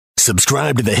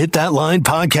Subscribe to the Hit That Line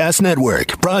Podcast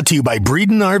Network, brought to you by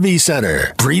Breeden RV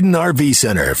Center. Breeden RV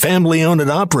Center, family owned and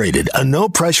operated, a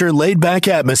no-pressure, laid-back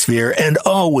atmosphere, and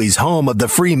always home of the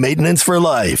free maintenance for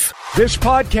life. This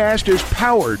podcast is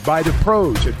powered by the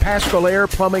pros at Paschal Air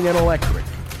Plumbing and Electric.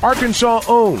 Arkansas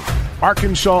owned,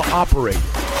 Arkansas operated.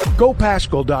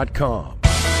 GoPaschal.com.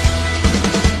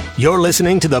 You're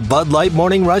listening to the Bud Light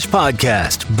Morning Rush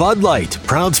Podcast. Bud Light,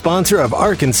 proud sponsor of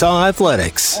Arkansas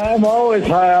Athletics. I'm always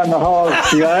high on the hog,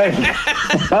 guys.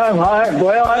 I'm high.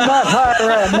 Well, I'm not high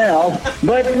right now,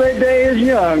 but the day is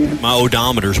young. My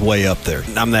odometer's way up there.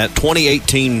 I'm that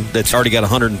 2018 that's already got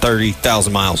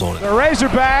 130,000 miles on it. The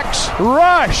Razorbacks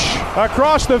rush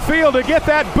across the field to get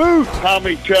that boot.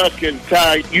 Tommy, Chuck, and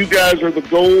Ty, you guys are the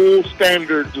gold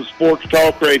standards of sports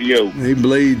talk radio. He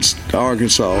bleeds to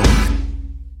Arkansas.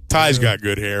 Ty's got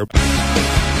good hair.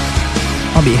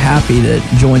 I'll be happy to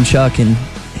join Chuck in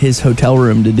his hotel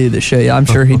room to do the show. I'm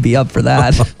sure he'd be up for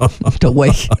that. To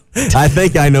wake. I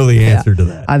think I know the answer to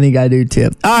that. I think I do too.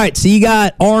 All right, so you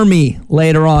got Army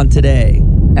later on today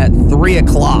at 3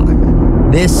 o'clock.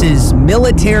 This is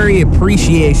Military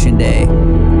Appreciation Day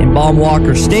in Baum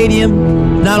Walker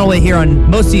Stadium. Not only here on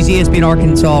most of these ESPN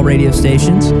Arkansas radio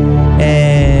stations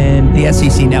and the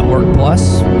SEC Network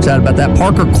Plus. Excited about that.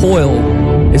 Parker Coyle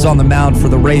is on the mound for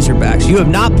the Razorbacks. You have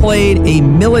not played a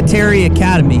military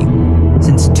academy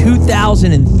since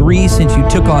 2003, since you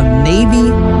took on Navy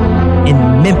in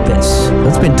Memphis.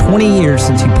 It's been 20 years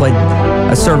since you played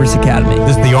a service academy.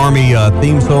 This is the Army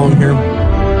theme song here.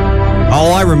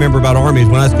 All I remember about Army is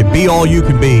when I was kid, be all you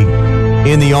can be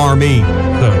in the Army.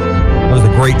 So that was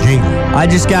a great jingle. I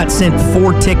just got sent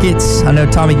 4 tickets. I know,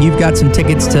 Tommy, you've got some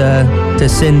tickets to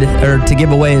send or to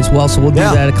give away as well, so we'll do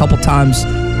that a couple times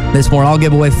this morning. I'll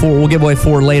give away 4. We'll give away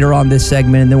 4 later on this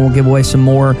segment, and then we'll give away some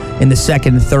more in the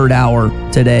second and third hour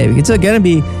today. It's going to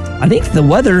be, I think the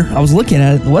weather, I was looking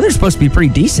at it, the weather's supposed to be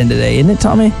pretty decent today, isn't it,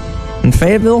 Tommy? In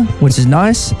Fayetteville, which is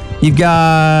nice. You've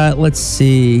got, let's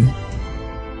see.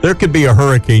 There could be a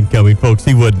hurricane coming, folks.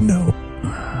 He wouldn't know.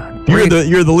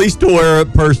 You're the least aware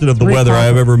person of the weather I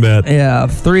have ever met. Yeah,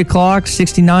 3 o'clock,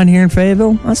 69 here in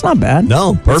Fayetteville. That's not bad.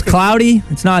 No, perfect. It's cloudy.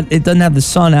 It doesn't have the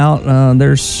sun out.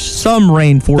 There's some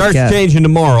rain forecast. Starts changing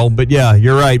tomorrow, but yeah,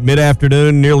 you're right.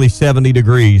 Mid-afternoon, nearly 70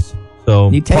 degrees. So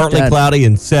partly cloudy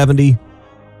and 70.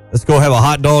 Let's go have a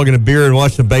hot dog and a beer and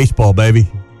watch some baseball, baby.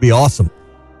 Be awesome.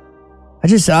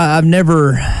 I've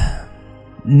never,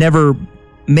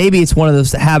 maybe it's one of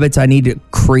those habits I need to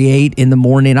create in the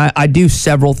morning. I do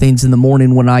several things in the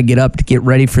morning when I get up to get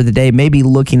ready for the day. Maybe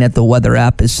looking at the weather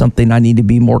app is something I need to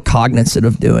be more cognizant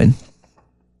of doing.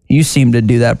 You seem to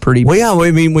do that pretty well. Yeah,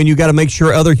 I mean, when you got to make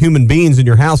sure other human beings in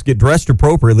your house get dressed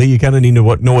appropriately, you kind of need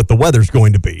to know what the weather's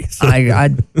going to be. So. I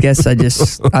guess I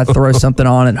throw something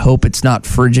on and hope it's not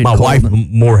frigid. My wife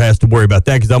more has to worry about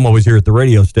that because I'm always here at the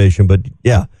radio station. But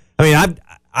yeah, I mean,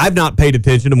 I've not paid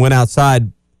attention and went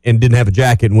outside and didn't have a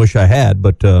jacket and wish I had.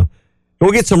 But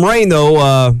we'll get some rain,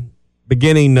 though,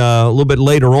 beginning a little bit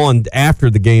later on after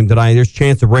the game tonight. There's a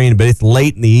chance of rain, but it's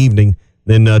late in the evening.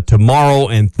 Then tomorrow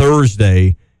and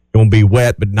Thursday, going to be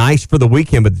wet, but nice for the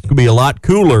weekend. But it's going to be a lot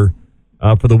cooler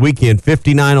for the weekend.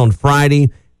 59 on Friday,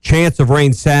 chance of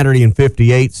rain Saturday and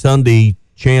 58. Sunday,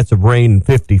 chance of rain and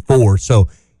 54. So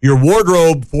your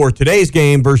wardrobe for today's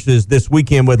game versus this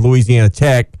weekend with Louisiana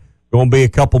Tech, going to be a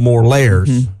couple more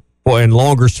layers. And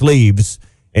longer sleeves,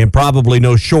 and probably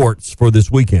no shorts for this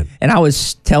weekend. And I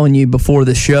was telling you before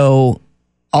the show,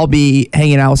 I'll be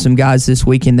hanging out with some guys this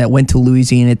weekend that went to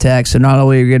Louisiana Tech, so not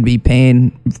only are you going to be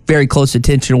paying very close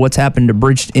attention to what's happened to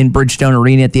Bridgestone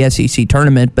Arena at the SEC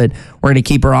tournament, but we're going to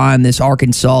keep our eye on this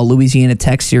Arkansas-Louisiana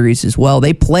Tech series as well.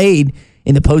 They played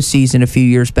in the postseason a few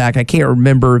years back. I can't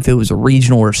remember if it was a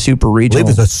regional or super regional. I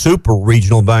believe it's a super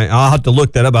regional. I'll have to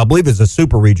look that up. I believe it's a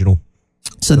super regional.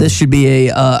 So this should be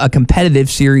a competitive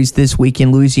series this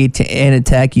weekend. Louisiana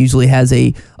Tech usually has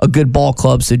a good ball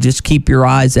club, so just keep your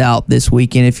eyes out this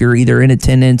weekend if you're either in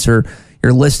attendance or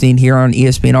you're listening here on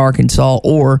ESPN Arkansas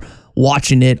or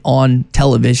watching it on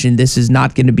television. This is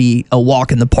not going to be a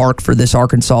walk in the park for this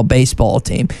Arkansas baseball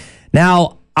team.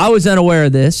 Now, I was unaware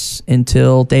of this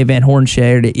until Dave Van Horn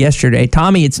shared it yesterday.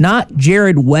 Tommy, it's not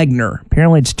Jared Wegner.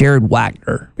 Apparently, it's Jared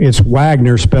Wagner. It's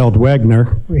Wagner spelled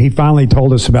Wegner. He finally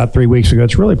told us about 3 weeks ago.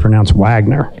 It's really pronounced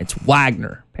Wagner. It's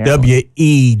Wagner. Apparently.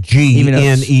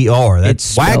 Wegner.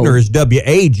 That's Wagner is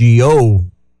Wagoner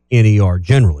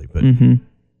generally. But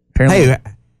hey,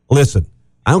 listen,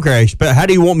 I don't care. How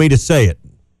do you want me to say it?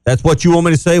 That's what you want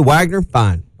me to say, Wagner?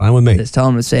 Fine with me. Just tell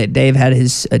him to say it. Dave had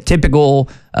his typical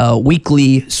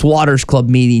weekly Swatters Club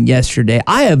meeting yesterday.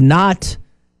 I have not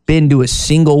been to a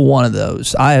single one of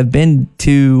those. I have been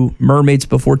to Mermaids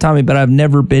before, Tommy, but I've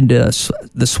never been to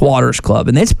the Swatters Club,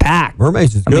 and it's packed.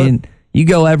 Mermaids is good. I mean, you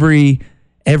go every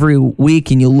week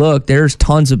and you look, there's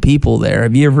tons of people there.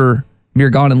 Have you ever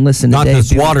gone and listened Not to the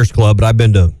Swatters Club, but I've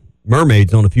been to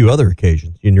Mermaids on a few other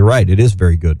occasions. And you're right, it is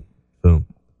very good. So,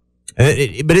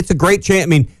 but it's a great chance. I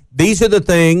mean, these are the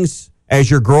things,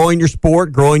 as you're growing your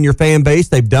sport, growing your fan base,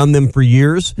 they've done them for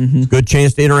years. Mm-hmm. It's a good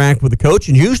chance to interact with the coach.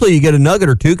 And usually you get a nugget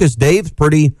or two because Dave's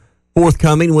pretty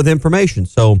forthcoming with information.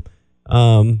 So,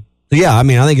 yeah, I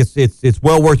mean, I think it's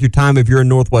well worth your time if you're in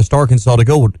Northwest Arkansas to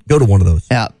go to one of those.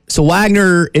 Yeah. So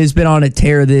Wagner has been on a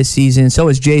tear this season. So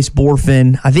has Jace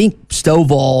Borfin. I think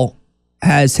Stovall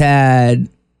has had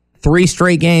 3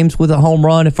 straight games with a home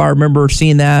run, if I remember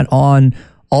seeing that on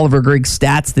Oliver Grigg's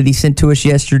stats that he sent to us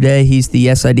yesterday. He's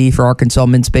the SID for Arkansas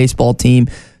men's baseball team.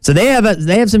 So they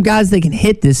have some guys that can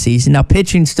hit this season. Now,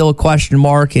 pitching's still a question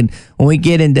mark, and when we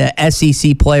get into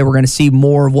SEC play, we're going to see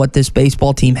more of what this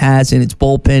baseball team has in its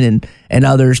bullpen and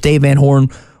others. Dave Van Horn,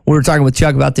 we were talking with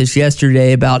Chuck about this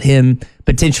yesterday, about him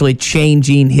potentially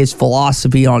changing his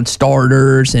philosophy on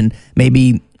starters and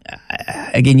maybe,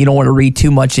 again, you don't want to read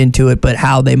too much into it, but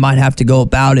how they might have to go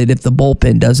about it if the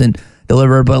bullpen doesn't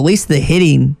deliver. But at least the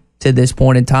hitting to this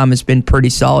point in time has been pretty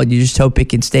solid. You just hope it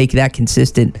can stay that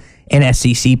consistent in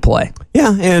SEC play.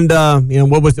 Yeah, and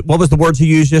what was the words he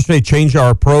used yesterday? Change our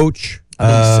approach.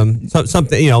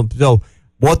 Something, so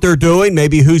what they're doing,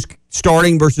 maybe who's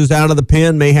starting versus out of the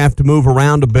pen may have to move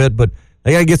around a bit, but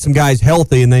they got to get some guys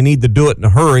healthy, and they need to do it in a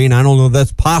hurry. And I don't know if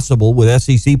that's possible with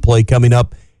SEC play coming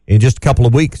up in just a couple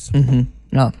of weeks. Mm-hmm.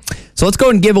 No. So let's go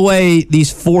and give away these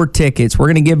 4 tickets. We're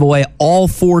going to give away all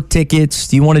 4 tickets.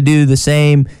 Do you want to do the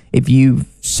same if you've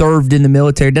served in the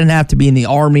military? It doesn't have to be in the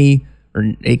Army, or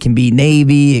it can be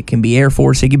Navy, it can be Air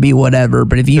Force, it can be whatever.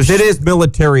 But if you, because it is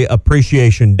Military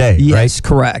Appreciation Day, yes, right? Yes,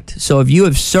 correct. So if you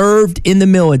have served in the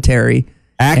military,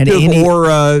 active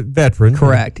or veteran,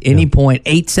 correct, any point,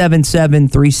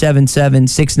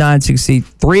 877-377-6960.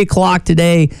 3 o'clock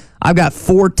today, I've got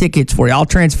 4 tickets for you. I'll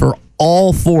transfer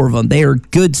all 4 of them. They are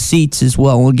good seats as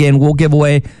well. Again, we'll give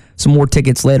away some more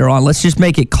tickets later on. Let's just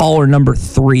make it caller number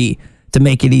 3 to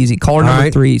make it easy. Caller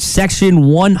number 3, Section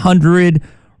 100,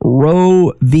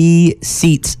 Row V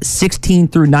seats 16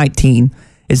 through 19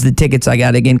 is the tickets I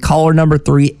got. Again, caller number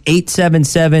 3,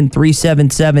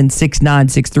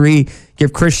 877-377-6963.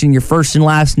 Give Christian your first and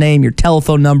last name, your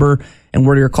telephone number, and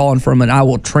where you're calling from, and I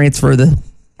will transfer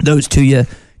those to you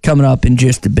coming up in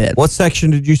just a bit. What section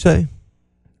did you say?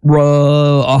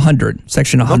 Row 100,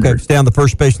 Section 100. Okay, stay on the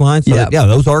first base line. So yeah,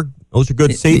 those are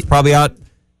good seats. Probably out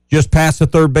just past the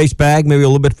third base bag, maybe a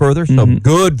little bit further. So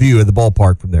good view of the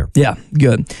ballpark from there. Yeah,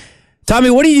 good. Tommy,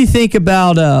 what do you think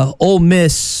about Ole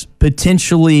Miss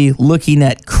potentially looking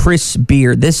at Chris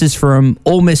Beard? This is from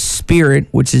Ole Miss Spirit,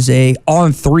 which is a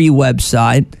On3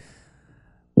 website.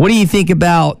 What do you think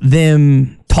about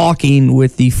them talking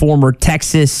with the former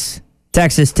Texas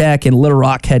Tech and Little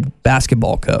Rock head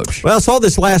basketball coach? Well, I saw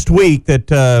this last week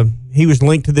that he was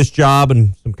linked to this job,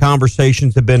 and some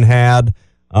conversations have been had.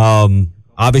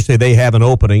 Obviously, they have an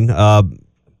opening.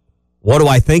 What do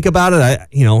I think about it? I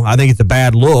think it's a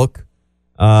bad look.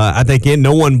 I think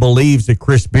no one believes that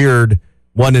Chris Beard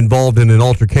wasn't involved in an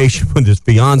altercation with his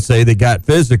fiance that got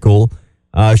physical.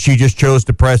 She just chose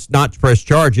to not press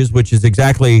charges, which is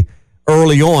exactly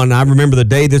early on. I remember the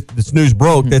day this news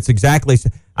broke. That's exactly.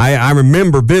 I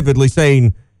remember vividly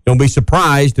saying, "Don't be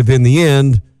surprised if in the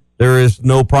end there is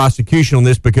no prosecution on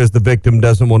this because the victim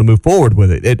doesn't want to move forward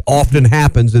with it." It often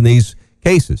happens in these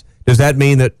cases. Does that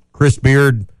mean that Chris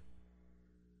Beard,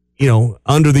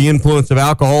 under the influence of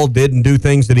alcohol, didn't do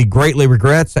things that he greatly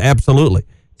regrets? Absolutely.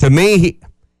 To me,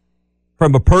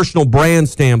 from a personal brand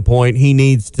standpoint, he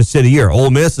needs to sit a year.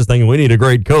 Ole Miss is thinking, we need a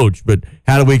great coach, but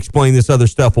how do we explain this other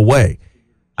stuff away?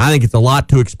 I think it's a lot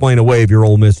to explain away if you're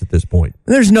Ole Miss at this point.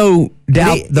 There's no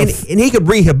doubt. And he could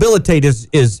rehabilitate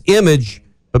his image,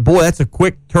 but boy, that's a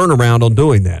quick turnaround on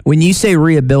doing that. When you say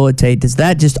rehabilitate, does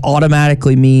that just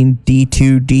automatically mean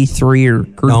D2, D3, or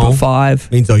group of 5?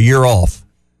 It means a year off.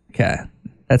 Okay.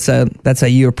 That's how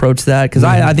you approach that? Because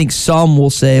I think some will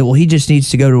say, well, he just needs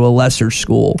to go to a lesser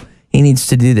school. He needs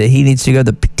to do that. He needs to go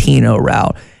the Pitino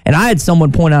route. And I had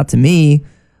someone point out to me,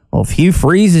 well, if Hugh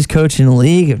Freeze is coaching the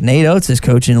league, if Nate Oates is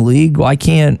coaching the league, why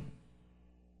can't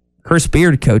Chris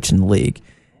Beard coach in the league?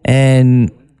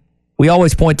 And we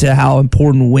always point to how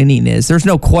important winning is. There's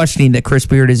no questioning that Chris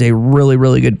Beard is a really,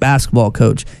 really good basketball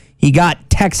coach. He got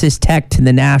Texas Tech to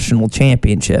the national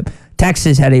championship.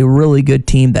 Texas had a really good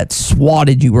team that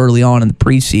swatted you early on in the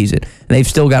preseason. And they've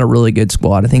still got a really good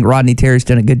squad. I think Rodney Terry's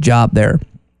done a good job there.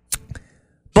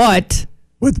 But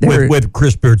With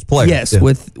Chris Beard's players. Yes,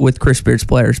 with Chris Beard's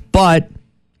players. But,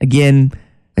 again,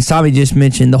 as Tommy just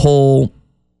mentioned, the whole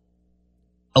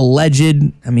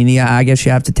alleged, I guess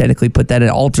you have to technically put that in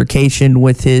altercation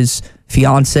with his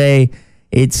fiance.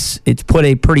 It's put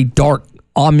a pretty dark,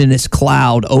 ominous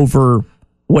cloud over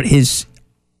what his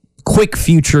quick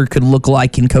future could look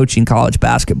like in coaching college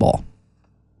basketball.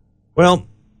 Well,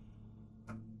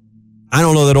 I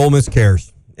don't know that Ole Miss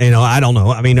cares. I don't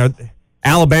know.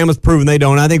 Alabama's proven they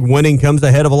don't. I think winning comes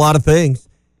ahead of a lot of things.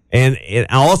 And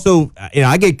I also,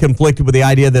 I get conflicted with the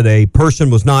idea that a person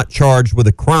was not charged with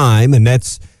a crime, and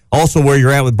that's also where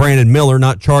you're at with Brandon Miller,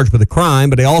 not charged with a crime,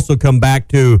 but they also come back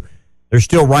to there's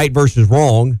still right versus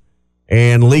wrong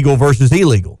and legal versus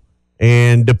illegal,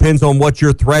 and depends on what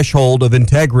your threshold of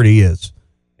integrity is.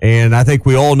 And I think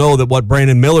we all know that what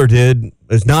Brandon Miller did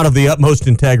is not of the utmost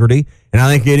integrity, and I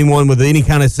think anyone with any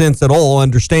kind of sense at all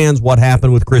understands what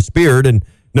happened with Chris Beard and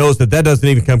knows that doesn't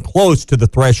even come close to the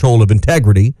threshold of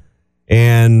integrity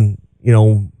and,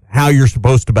 how you're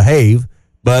supposed to behave.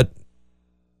 But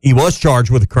he was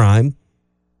charged with a crime,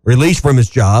 released from his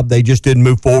job. They just didn't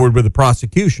move forward with the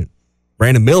prosecution.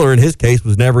 Brandon Miller, in his case,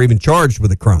 was never even charged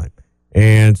with a crime.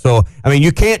 And so,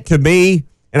 you can't, to me,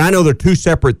 and I know they're two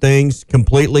separate things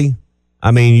completely.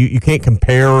 You can't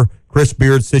compare Chris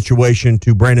Beard's situation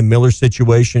to Brandon Miller's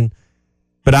situation.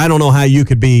 But I don't know how you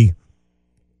could be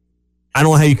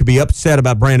upset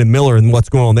about Brandon Miller and what's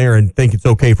going on there and think it's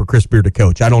okay for Chris Beard to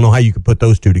coach. I don't know how you could put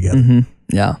those two together. Mm-hmm.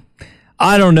 Yeah.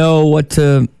 I don't know what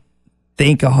to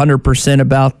think 100%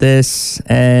 about this,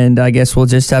 and I guess we'll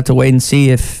just have to wait and see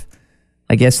if,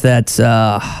 I guess that's,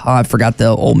 I forgot the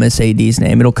Ole Miss AD's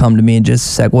name. It'll come to me in just a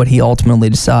sec, what he ultimately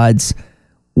decides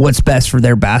what's best for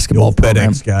their basketball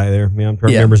program. FedEx guy there. Yeah, I'm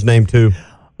trying to remember his name too.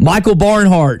 Michael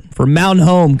Barnhart from Mountain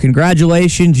Home.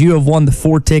 Congratulations. You have won the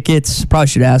 4 tickets. Probably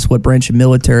should ask what branch of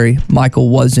military Michael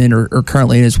was in or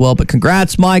currently in as well. But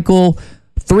congrats, Michael.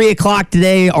 3 o'clock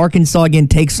today, Arkansas again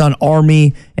takes on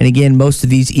Army. And again, most of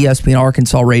these ESPN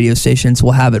Arkansas radio stations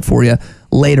will have it for you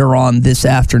later on this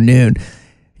afternoon.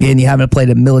 Again, you haven't played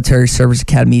a military service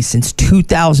academy since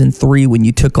 2003 when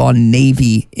you took on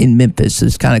Navy in Memphis.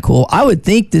 It's kind of cool. I would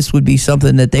think this would be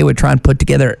something that they would try and put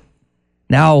together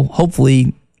now,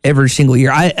 hopefully, every single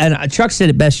year. And Chuck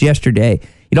said it best yesterday.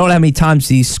 You don't know how many times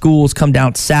these schools come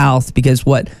down south because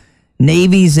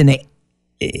Navy's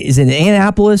is in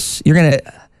Annapolis. You're going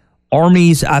to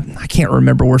Army's. I can't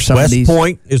remember where some of these. West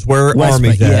Point is where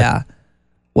Army's at.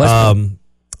 Yeah.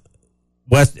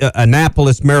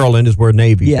 Annapolis, Maryland is where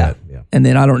Navy's at. Yeah. And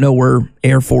then I don't know where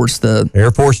Air Force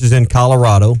is in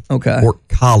Colorado. Okay. Fort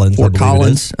Collins. Fort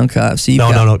Collins. Okay. So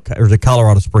no. There's a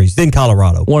Colorado Springs. It's in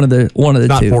Colorado. One of the not two.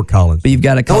 Not Fort Collins. But you've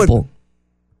got a couple.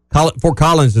 Fort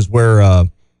Collins is where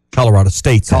Colorado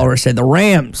State's Colorado State. The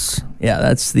Rams. Yeah,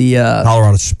 that's the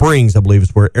Colorado Springs, I believe,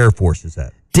 is where Air Force is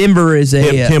at. Denver is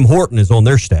Tim Horton is on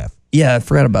their staff. Yeah, I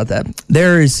forgot about that.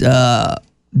 There's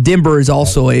Denver is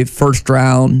also a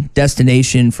first-round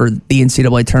destination for the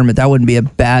NCAA tournament. That wouldn't be a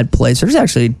bad place. There's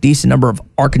actually a decent number of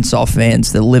Arkansas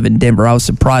fans that live in Denver. I was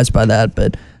surprised by that,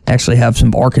 but I actually have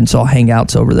some Arkansas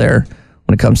hangouts over there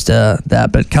when it comes to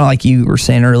that. But kind of like you were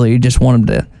saying earlier, you just want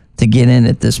them to get in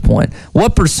at this point.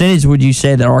 What percentage would you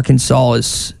say that Arkansas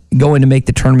is going to make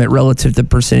the tournament relative to the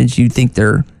percentage you think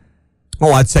they're?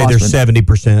 Oh, I'd say they're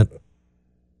 70%.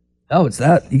 Oh, it's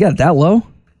that? You got it that low?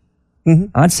 Mm-hmm.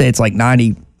 I'd say it's like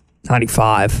 90,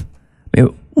 95.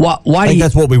 Why I think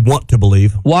that's what we want to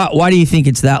believe. Why do you think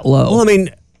it's that low? Well,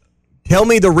 tell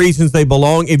me the reasons they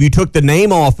belong. If you took the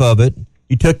name off of it,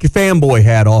 you took your fanboy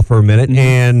hat off for a minute,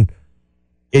 mm-hmm.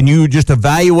 and you just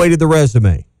evaluated the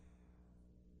resume.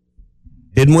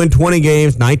 Didn't win 20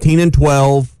 games,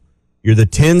 19-12. You're the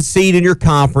 10 seed in your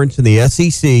conference in the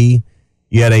SEC.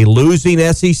 You had a losing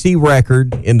SEC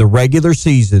record in the regular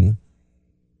season.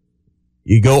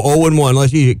 You go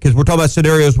 0-1, because we're talking about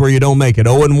scenarios where you don't make it.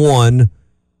 0-1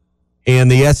 in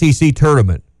the SEC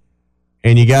tournament.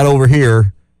 And you got over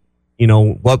here,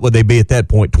 what would they be at that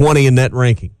point? 20 in net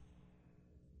ranking.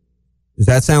 Does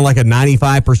that sound like a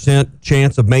 95%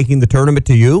 chance of making the tournament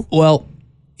to you? Well,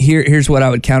 here's what I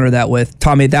would counter that with.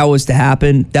 Tommy, if that was to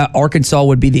happen, that Arkansas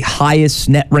would be the highest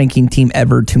net ranking team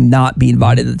ever to not be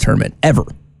invited to the tournament, ever,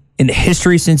 in the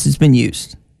history since it's been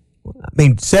used.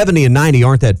 70 and 90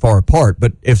 aren't that far apart,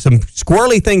 but if some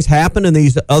squirrely things happen in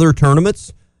these other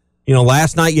tournaments,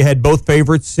 last night you had both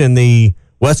favorites in the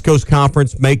West Coast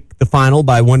Conference make the final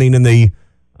by winning in the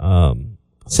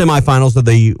semifinals of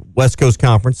the West Coast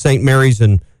Conference, St. Mary's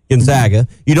and Gonzaga.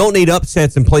 Mm-hmm. You don't need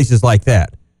upsets in places like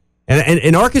that.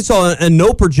 And Arkansas, and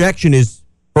no projection is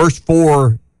last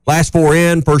four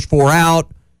in, first four out.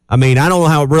 I mean, I don't know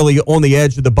how really on the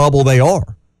edge of the bubble they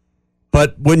are.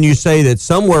 But wouldn't you say that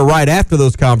somewhere right after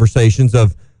those conversations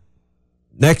of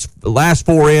last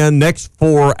 4 in, next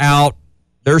 4 out,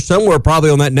 they're somewhere probably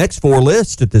on that next 4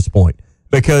 list at this point,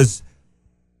 because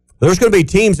there's going to be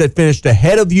teams that finished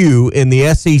ahead of you in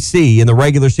the SEC in the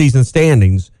regular season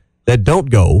standings that don't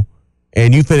go,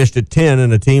 and you finished at 10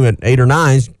 and a team at 8 or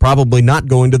 9 is probably not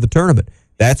going to the tournament.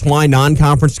 That's why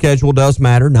non-conference schedule does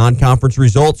matter. Non-conference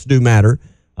results do matter.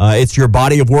 It's your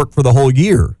body of work for the whole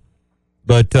year.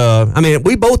 But, I mean,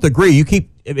 we both agree.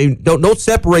 Don't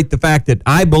separate the fact that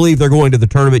I believe they're going to the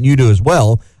tournament and you do as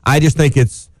well. I just think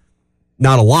it's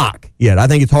not a lock yet. I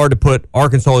think it's hard to put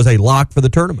Arkansas as a lock for the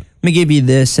tournament. Let me give you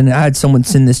this, and I had someone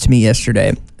send this to me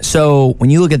yesterday. So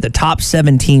when you look at the top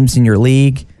 7 teams in your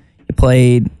league, you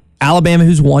played Alabama,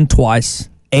 who's won twice,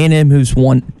 A&M, who's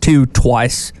won 2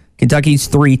 twice, Kentucky's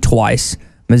 3 twice,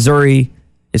 Missouri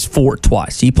is 4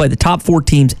 twice. So you play the top 4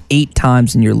 teams 8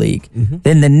 times in your league. Mm-hmm.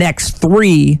 Then the next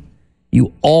 3,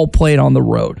 you all played on the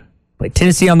road. Played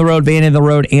Tennessee on the road, Vandy on the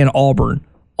road, and Auburn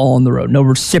all on the road. No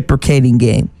reciprocating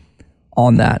game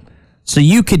on that. So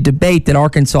you could debate that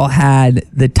Arkansas had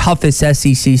the toughest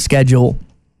SEC schedule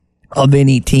of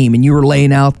any team, and you were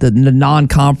laying out the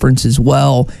non-conference as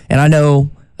well. And I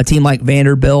know a team like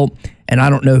Vanderbilt, and I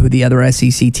don't know who the other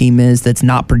SEC team is that's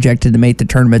not projected to make the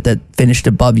tournament that finished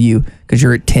above you because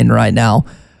you're at 10 right now.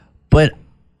 But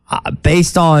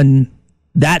based on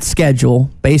that schedule,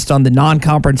 based on the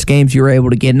non-conference games you were able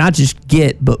to get, not just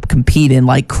get, but compete in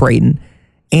like Creighton.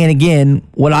 And again,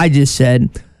 what I just said,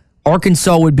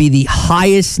 Arkansas would be the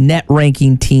highest net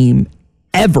ranking team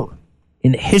ever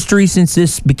in history since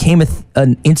this became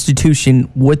an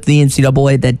institution with the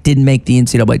NCAA that didn't make the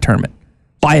NCAA tournament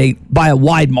by a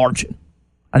wide margin.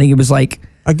 I think it was like...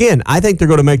 Again, I think they're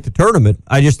going to make the tournament.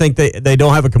 I just think they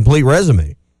don't have a complete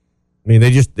resume. I mean, they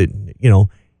just,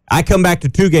 I come back to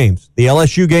 2 games. The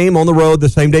LSU game on the road the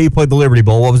same day you played the Liberty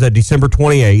Bowl. What was that, December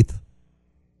 28th? You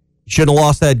shouldn't have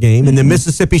lost that game. And then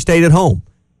Mississippi State at home.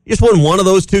 You just won one of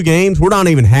those 2 games. We're not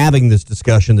even having this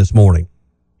discussion this morning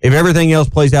if everything else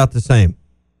plays out the same.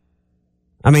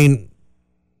 I mean,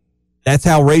 that's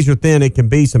how razor thin it can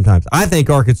be sometimes. I think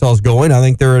Arkansas is going. I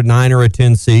think they're a 9 or a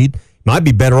 10 seed. Might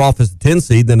be better off as a 10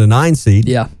 seed than a 9 seed.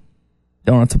 Yeah.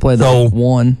 Don't have to play the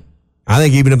 1. I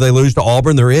think even if they lose to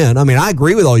Auburn, they're in. I mean, I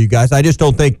agree with all you guys. I just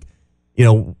don't think, we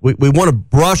want to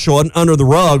brush under the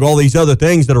rug all these other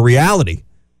things that are reality.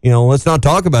 Let's not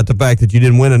talk about the fact that you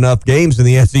didn't win enough games in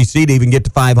the SEC to even get to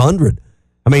 500.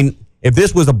 I mean, if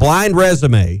this was a blind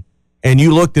resume and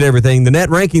you looked at everything, the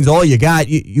net ranking's all you got,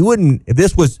 you wouldn't, if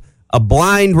this was a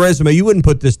blind resume, you wouldn't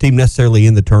put this team necessarily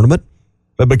in the tournament.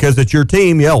 But because it's your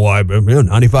team,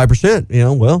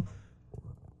 95%, well,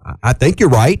 I think you're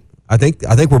right. I think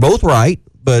we're both right,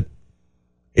 but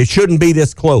it shouldn't be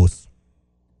this close.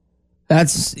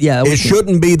 It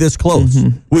shouldn't be this close.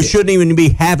 Mm-hmm. We shouldn't even be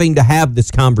having to have this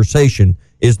conversation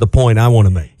is the point I want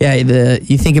to make. Yeah,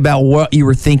 you think about what you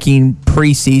were thinking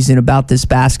preseason about this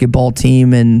basketball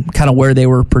team and kind of where they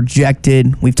were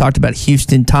projected. We've talked about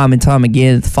Houston time and time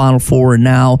again at the Final Four, and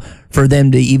now for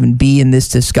them to even be in this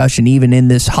discussion, even in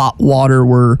this hot water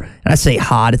where, and I say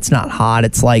hot, it's not hot,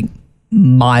 it's like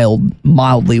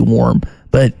mildly warm.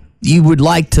 But you would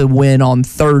like to win on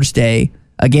Thursday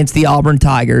against the Auburn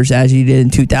Tigers, as you did in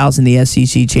 2000, the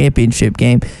SEC championship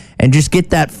game, and just get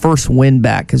that first win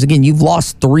back. Because, again, you've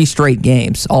lost 3 straight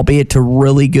games, albeit to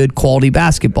really good quality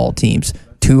basketball teams,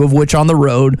 2 of which on the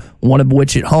road, 1 of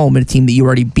which at home, and a team that you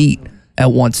already beat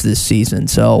at once this season.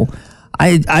 So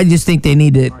I just think they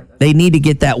need to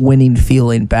get that winning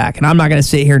feeling back. And I'm not going to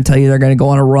sit here and tell you they're going to go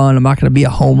on a run. I'm not going to be a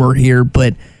homer here,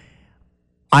 but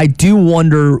I do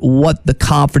wonder what the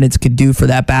confidence could do for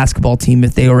that basketball team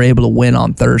if they were able to win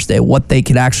on Thursday, what they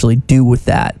could actually do with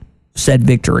that said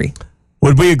victory.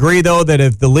 Would we agree, though, that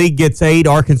if the league gets 8,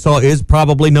 Arkansas is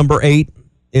probably number 8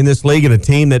 in this league, and a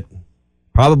team that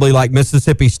probably like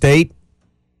Mississippi State,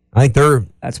 I think they're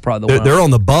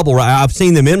on the bubble. I've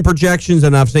seen them in projections,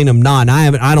 and I've seen them not.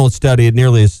 And I don't study it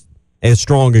nearly as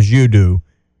strong as you do.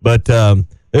 But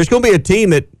there's going to be a team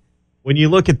that, when you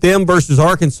look at them versus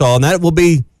Arkansas, and that will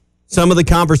be some of the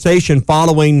conversation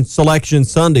following Selection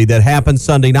Sunday that happens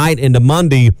Sunday night into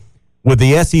Monday with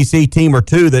the SEC team or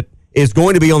 2 that is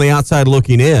going to be on the outside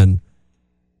looking in,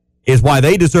 is why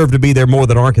they deserve to be there more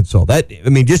than Arkansas.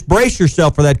 Just brace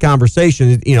yourself for that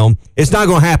conversation. It's not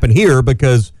going to happen here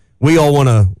because we all want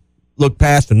to look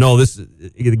past and know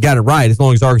you got it right as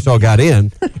long as Arkansas got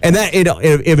in. And that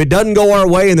if it doesn't go our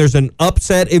way and there's an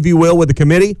upset, if you will, with the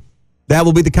committee, that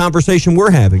will be the conversation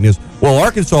we're having is, well,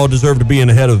 Arkansas deserved to be in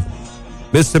ahead of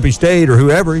Mississippi State or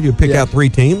whoever. You pick out 3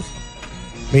 teams.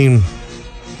 I mean,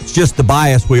 It's just the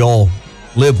bias we all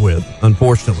live with,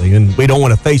 unfortunately, and we don't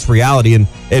want to face reality and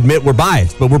admit we're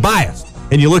biased, but we're biased.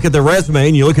 And you look at the resume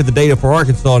and you look at the data for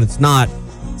Arkansas, and it's not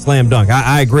slam dunk.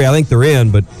 I agree. I think they're in,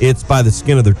 but it's by the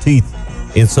skin of their teeth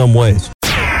in some ways.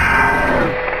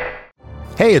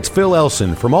 Hey, it's Phil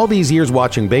Elson. From all these years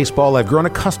watching baseball, I've grown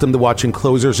accustomed to watching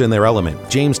closers in their element.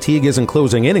 James Teague isn't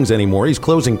closing innings anymore, he's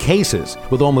closing cases.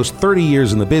 With almost 30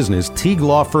 years in the business, Teague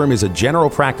Law Firm is a general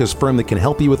practice firm that can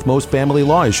help you with most family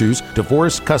law issues,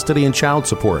 divorce, custody, and child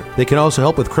support. They can also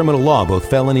help with criminal law, both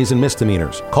felonies and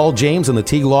misdemeanors. Call James and the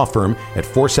Teague Law Firm at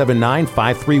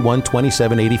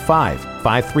 479-531-2785,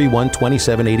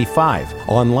 531-2785,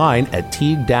 online at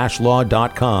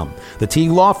teague-law.com. The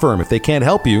Teague Law Firm, if they can't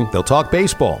help you, they'll talk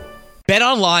baseball.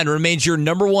 BetOnline remains your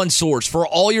number one source for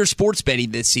all your sports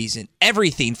betting this season.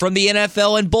 Everything from the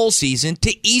NFL and bowl season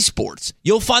to esports.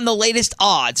 You'll find the latest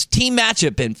odds, team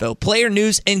matchup info, player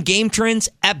news, and game trends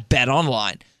at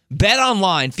BetOnline.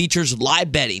 BetOnline features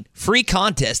live betting, free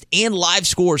contests, and live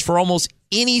scores for almost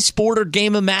any sport or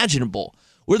game imaginable.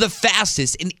 We're the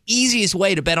fastest and easiest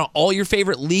way to bet on all your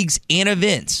favorite leagues and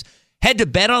events. Head to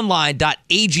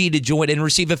betonline.ag to join and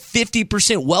receive a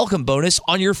 50% welcome bonus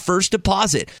on your first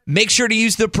deposit. Make sure to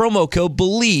use the promo code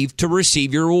BELIEVE to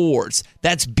receive your rewards.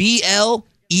 That's BLEAV.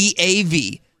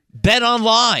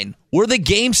 BetOnline, where the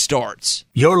game starts.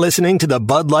 You're listening to the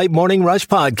Bud Light Morning Rush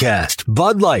Podcast.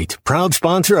 Bud Light, proud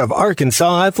sponsor of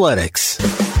Arkansas Athletics.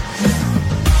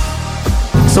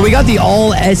 So we got the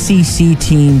all-SEC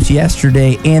teams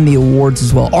yesterday and the awards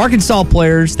as well. Arkansas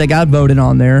players that got voted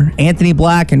on there. Anthony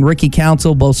Black and Ricky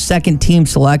Council, both second-team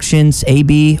selections.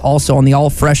 AB also on the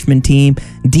all-freshman team.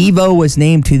 Devo was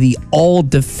named to the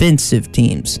all-defensive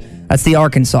teams. That's the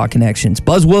Arkansas connections.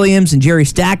 Buzz Williams and Jerry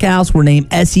Stackhouse were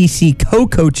named SEC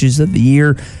co-coaches of the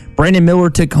year. Brandon Miller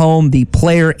took home the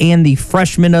player and the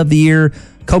freshman of the year.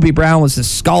 Kobe Brown was the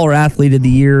scholar athlete of the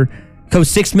year.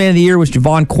 Co-sixth man of the year was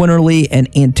Javon Quinterly and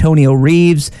Antonio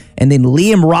Reeves. And then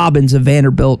Liam Robbins of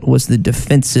Vanderbilt was the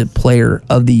defensive player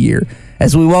of the year.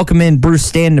 As we welcome in Bruce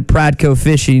Stanton of Pradco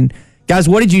Fishing. Guys,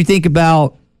 what did you think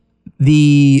about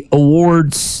the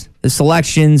awards, the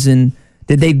selections, and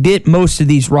did they get most of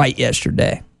these right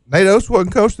yesterday? Nate Oates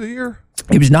wasn't coach of the year?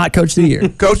 He was not coach of the year.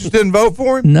 Coaches didn't vote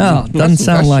for him? No, doesn't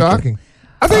sound like shocking. it.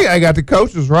 I think I got the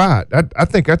coaches right. I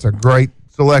think that's a great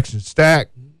selection. Stack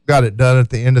got it done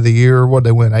at the end of the year. What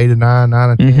they win 8-9,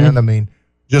 9-10. I mean,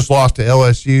 just lost to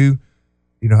LSU.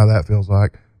 You know how that feels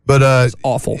like. But it's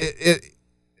awful.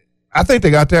 I think they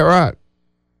got that right.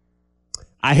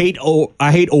 I hate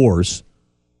oars.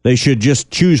 They should just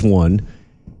choose one.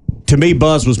 To me,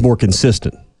 Buzz was more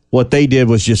consistent. What they did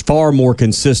was just far more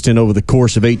consistent over the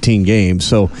course of 18 games.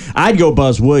 So I'd go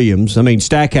Buzz Williams. I mean,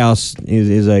 Stackhouse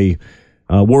is a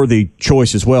worthy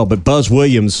choice as well, but Buzz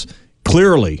Williams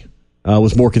clearly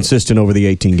was more consistent over the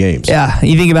 18 games. Yeah,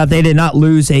 you think about they did not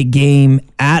lose a game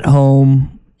at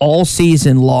home all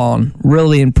season long.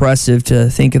 Really impressive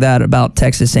to think of that about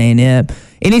Texas A&M.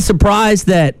 Any surprise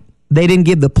that they didn't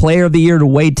give the player of the year to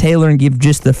Wade Taylor and give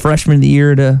just the freshman of the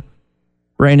year to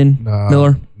Brandon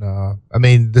Miller? No. I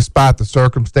mean, despite the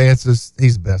circumstances,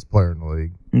 he's the best player in the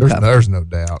league. There's no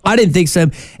doubt. I didn't think so.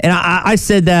 And I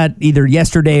said that either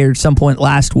yesterday or some point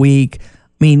last week. I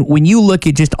mean, when you look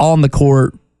at just on the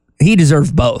court, he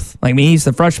deserves both. I mean, he's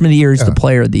the freshman of the year, he's the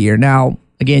player of the year. Now,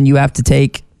 again, you have to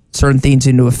take certain things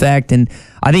into effect, and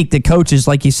I think the coaches,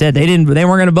 like you said, they weren't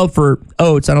going to vote for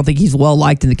Oates. I don't think he's well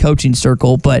liked in the coaching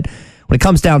circle, but when it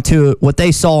comes down to it, what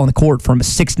they saw on the court from a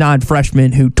 6'9"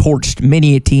 freshman who torched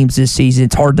many teams this season,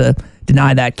 it's hard to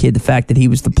deny that kid the fact that he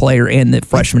was the player and the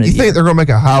freshman of the year. You think they're going to make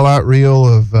a highlight reel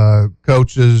of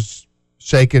coaches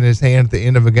shaking his hand at the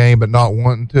end of a game but not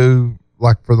wanting to,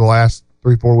 like for the last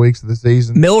 3-4 weeks of the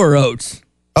season? Miller or Oates?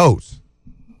 Oates.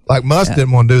 Like Musk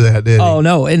didn't want to do that, did he? Oh,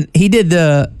 no. And he did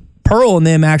Pearl and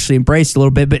them actually embraced a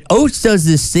little bit, but Oates does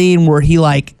this scene where he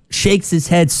like shakes his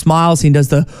head, smiles, and he does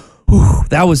the, whew,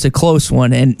 that was a close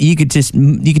one. And you could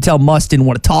tell Musk didn't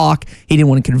want to talk. He didn't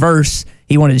want to converse.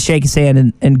 He wanted to shake his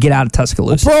hand and get out of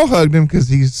Tuscaloosa. Well, Pearl hugged him because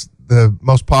he's the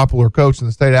most popular coach in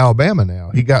the state of Alabama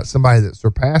now. He got somebody that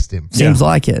surpassed him. Seems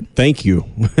like it. Thank you.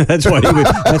 That's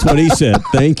what he said.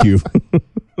 Thank you.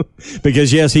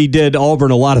 Because yes, he did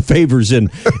Auburn a lot of favors in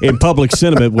public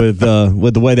sentiment with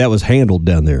the way that was handled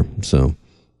down there. So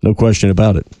no question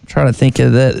about it. I'm trying to think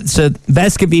of that. So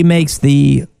Vescovy makes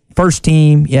the first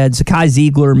team. You had Zakai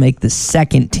Ziegler make the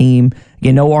second team.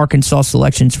 Again, no Arkansas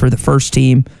selections for the first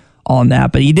team on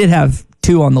that, but he did have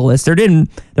two on the list. There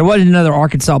wasn't another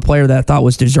Arkansas player that I thought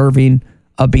was deserving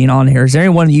being on here. Is there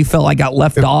anyone that you felt like got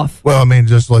left off? Well, I mean,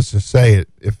 let's just say it.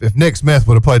 If Nick Smith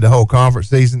would have played the whole conference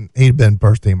season, he'd been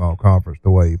first team all conference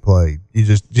the way he played. You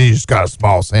just got a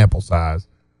small sample size.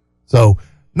 So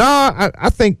no, I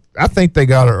think they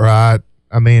got it right.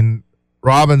 I mean,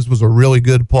 Robbins was a really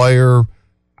good player.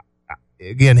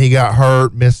 Again, he got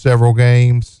hurt, missed several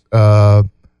games. I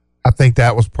think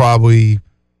that was probably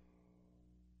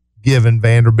giving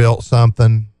Vanderbilt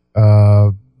something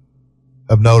of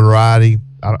notoriety.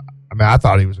 I mean, I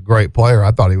thought he was a great player.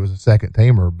 I thought he was a second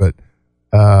teamer, but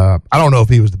I don't know if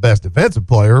he was the best defensive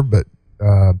player, but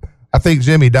I think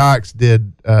Jimmy Dykes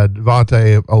did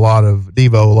Devo a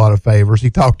lot of favors. He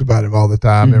talked about him all the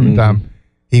time, every time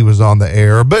he was on the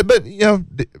air. But you know,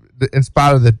 in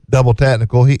spite of the double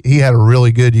technical, he had a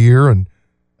really good year, and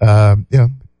you know,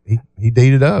 he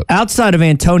D'd it up. Outside of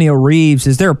Antonio Reeves,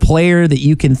 is there a player that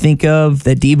you can think of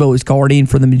that Devo was guarding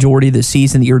for the majority of the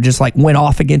season that you were just like went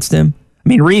off against him? I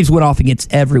mean, Reeves went off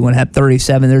against everyone, had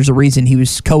 37. There's a reason he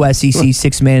was co-SEC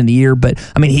Sixth Man of the Year. But,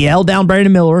 I mean, he held down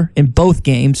Brandon Miller in both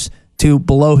games to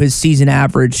below his season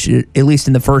average, at least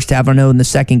in the first half. I know in the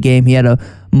second game he had a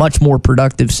much more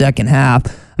productive second half.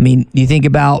 I mean, you think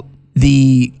about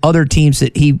the other teams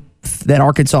that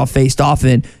Arkansas faced off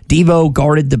in, Devo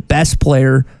guarded the best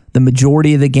player the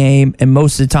majority of the game, and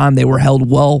most of the time they were held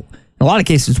well, in a lot of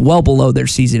cases, well below their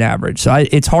season average. So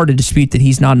it's hard to dispute that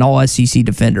he's not an all-SEC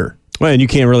defender. Well, and you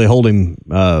can't really hold him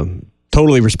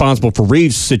totally responsible for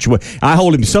Reeves' situation. I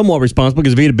hold him somewhat responsible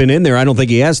because if he had been in there, I don't think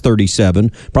he has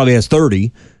 37, probably has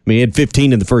 30. I mean, he had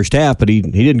 15 in the first half, but he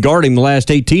didn't guard him the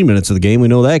last 18 minutes of the game. We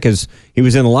know that because he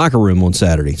was in the locker room on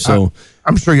Saturday. So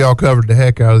I'm sure y'all covered the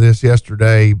heck out of this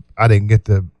yesterday. I didn't get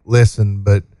to listen,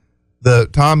 but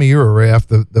Tommy, you're a ref.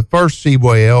 The first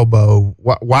Sheboy elbow,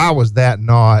 why was that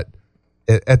not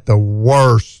at the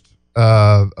worst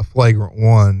a flagrant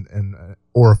one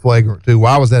or a flagrant two?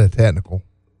 Why was that a technical?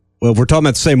 Well, if we're talking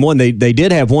about the same one, they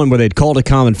did have one where they'd called a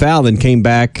common foul, then came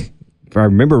back. If I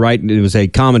remember right, it was a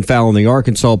common foul on the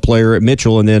Arkansas player at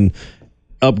Mitchell, and then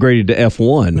upgraded to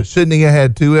F1. But shouldn't he have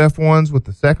had two F1s with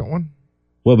the second one?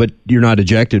 Well, but you're not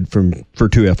ejected for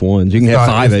two F1s. You can have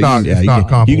five.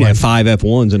 You can have five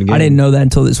F1s in a game. I didn't know that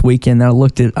until this weekend. I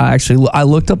looked up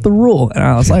the rule, and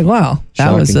I was like, "Wow,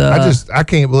 that was." I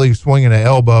can't believe swinging an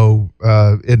elbow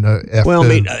in the F2. Well, I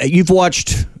mean, you've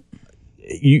watched.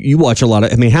 You watch a lot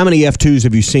of. I mean, how many F2s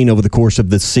have you seen over the course of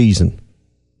this season?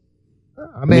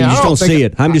 I mean, you just don't see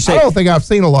it. I'm just saying. I don't think I've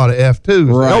seen a lot of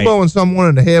F2s. Right. Elbowing someone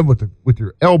in the head with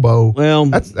your elbow. Well,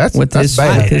 that's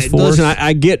bad. Listen,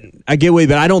 I get with you,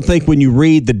 but I don't think when you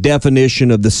read the definition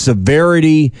of the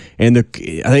severity and I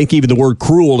think even the word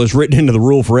cruel is written into the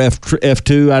rule for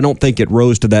F2. I don't think it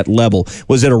rose to that level.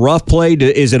 Was it a rough play?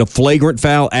 Is it a flagrant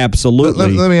foul?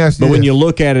 Absolutely. Let me ask you. But when you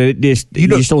look at it, you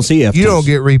just don't see F2s. You don't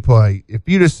get replay. If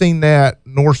you'd have seen that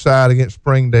north side against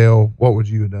Springdale, what would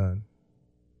you have done?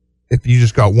 If you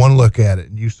just got one look at it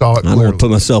and you saw it clearly. I don't want to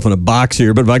put myself in a box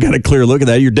here, but if I got a clear look at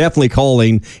that, you're definitely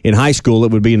calling in high school.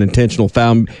 It would be an intentional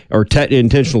foul or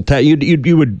intentional. You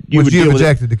would have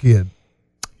ejected the kid.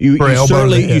 You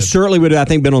certainly would have, I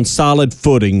think, been on solid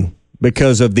footing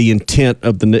because of the intent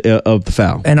of the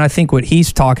foul. And I think what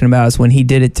he's talking about is when he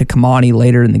did it to Kamani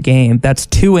later in the game. That's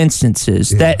two instances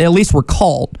that at least were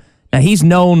called. Now he's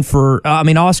known for.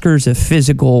 Oscar's a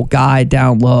physical guy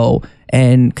down low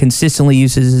and consistently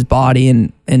uses his body,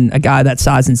 and a guy that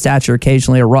size and stature,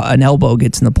 occasionally an elbow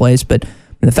gets in the place. But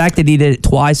the fact that he did it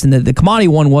twice, and the Kamani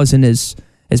one wasn't as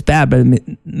bad, but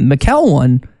Mikkel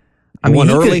one,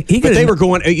 early. But they were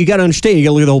going. You got to understand. You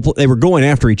got to look at the whole. They were going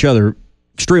after each other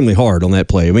extremely hard on that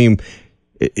play. I mean,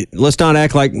 let's not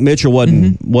act like Mitchell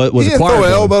wasn't was he acquired. Throw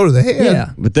an elbow to the head.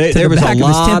 Yeah, but there was a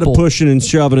lot of pushing and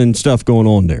shoving and stuff going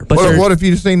on there. But what if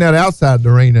you'd seen that outside the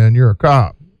arena and you're a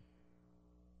cop?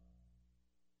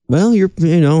 Well,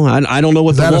 I don't know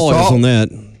what the law is on that.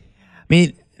 I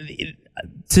mean,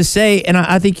 to say, and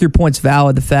I think your point's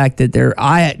valid, the fact that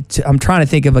I'm trying to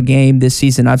think of a game this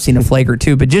season I've seen a flagrant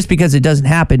too, but just because it doesn't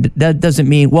happen, that doesn't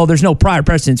mean, well, there's no prior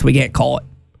precedence, we can't call it.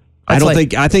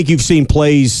 I think you've seen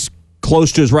plays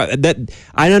close to his right. That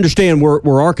I understand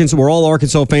we're all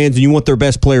Arkansas fans, and you want their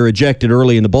best player ejected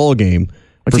early in the ball game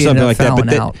for something like that.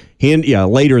 But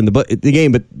later in the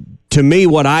game. But to me,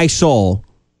 what I saw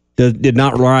did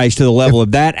not rise to the level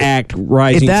of that act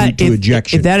rising to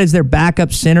ejection. If that is their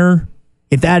backup center,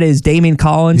 if that is Damian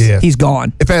Collins, he's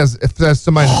gone. If that's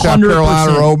somebody in South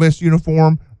Carolina or Ole Miss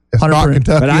uniform, it's not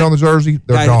Kentucky on the jersey,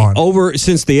 they're gone.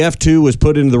 Since the F2 was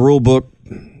put into the rule book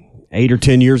 8 or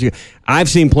 10 years ago, I've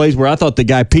seen plays where I thought the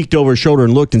guy peeked over his shoulder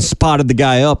and looked and spotted the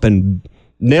guy up and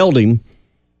nailed him,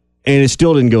 and it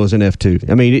still didn't go as an F2.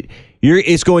 I mean,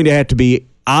 it's going to have to be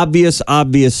obvious to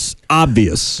be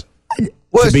an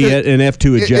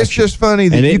F2 ejection. It's just funny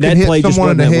that you can hit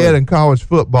someone in the head in college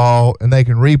football and they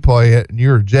can replay it and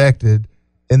you're ejected,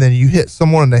 and then you hit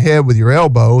someone in the head with your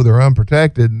elbow, they're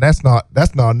unprotected, and that's not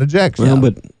an ejection.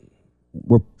 Well,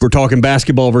 but we're talking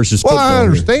basketball versus football. Well, I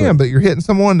understand, but you're hitting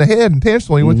someone in the head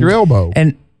intentionally with your elbow.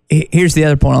 And here's the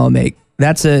other point I'll make.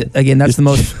 That's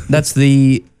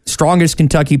the strongest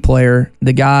Kentucky player,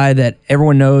 the guy that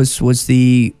everyone knows was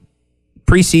the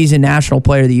preseason national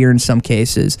player of the year in some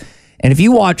cases. And if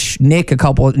you watch Nick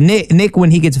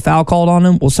when he gets a foul called on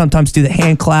him, will sometimes do the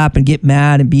hand clap and get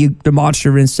mad and be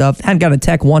demonstrative and stuff. Hadn't got a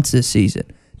tech once this season.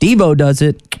 Devo does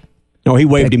it. No, he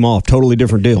waved him off. Totally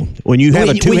different deal. When you have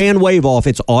a two-hand wave off,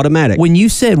 it's automatic. When you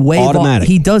said wave off,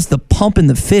 he does the pump in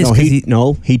the fist.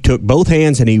 He took both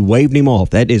hands and he waved him off.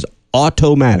 That is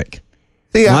automatic.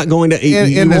 You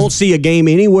won't see a game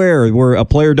anywhere where a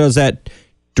player does that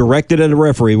directed at a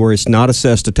referee where it's not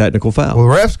assessed a technical foul. Well,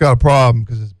 the ref's got a problem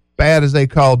because as bad as they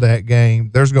called that game,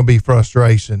 there's going to be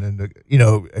frustration. And,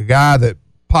 a guy that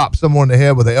pops someone in the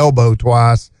head with an elbow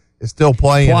twice is still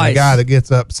playing. And a guy that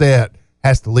gets upset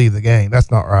has to leave the game.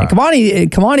 That's not right.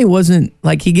 Kamani wasn't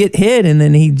like he get hit and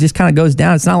then he just kind of goes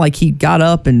down. It's not like he got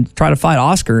up and tried to fight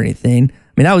Oscar or anything. I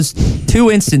mean, that was two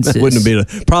instances. That wouldn't have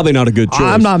been probably not a good choice.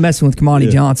 I'm not messing with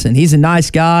Kamani Johnson. He's a nice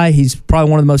guy. He's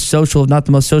probably one of the most social, if not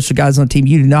the most social guys on the team.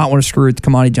 You do not want to screw with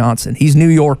Kamani Johnson. He's New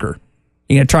Yorker.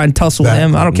 You're going to try and tussle with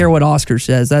him. I don't care what Oscar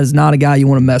says. That is not a guy you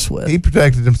want to mess with. He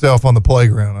protected himself on the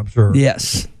playground, I'm sure.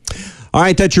 Yes. All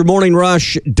right, that's your Morning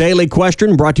Rush Daily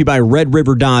Question brought to you by Red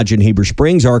River Dodge in Heber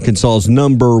Springs, Arkansas's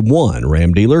 #1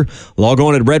 Ram dealer. Log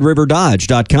on at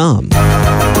redriverdodge.com.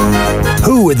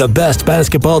 Who are the best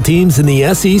basketball teams in the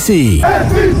SEC?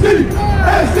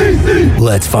 SEC!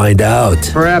 Let's find out.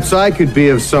 Perhaps I could be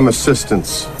of some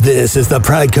assistance. This is the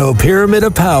Pradco Pyramid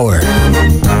of Power.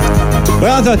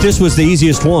 Well, I thought this was the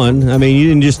easiest one. I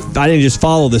mean, I didn't just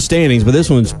follow the standings, but this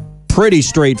one's pretty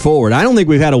straightforward. I don't think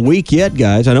we've had a week yet,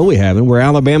 guys. I know we haven't, where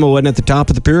Alabama wasn't at the top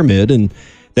of the pyramid, and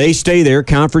they stay there,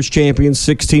 conference champions,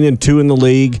 16-2 in the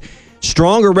league.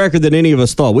 Stronger record than any of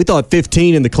us thought. We thought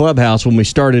 15 in the clubhouse when we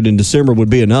started in December would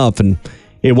be enough, and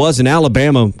it wasn't.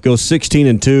 Alabama goes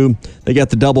 16-2. They got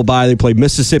the double bye. They played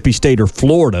Mississippi State or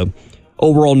Florida.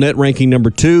 Overall net ranking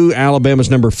 #2. Alabama's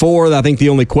 #4. I think the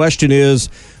only question is,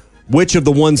 which of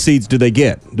the 1 seeds do they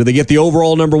get? Do they get the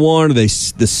overall #1? Are they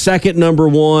the second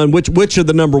 #1? Which of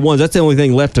the #1s? That's the only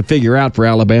thing left to figure out for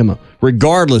Alabama,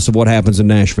 regardless of what happens in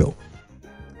Nashville.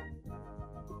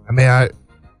 I mean,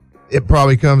 it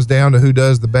probably comes down to who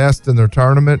does the best in their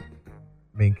tournament.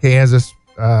 I mean, Kansas,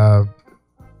 I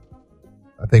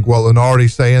think what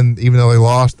Lenardi's saying, even though they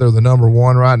lost, they're the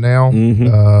 #1 right now.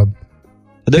 Mm-hmm.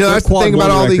 That's the thing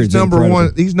about all these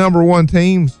 #1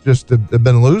 teams just have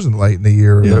been losing late in the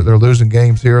year. Yeah. They're losing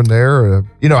games here and there.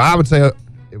 I would say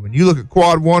when you look at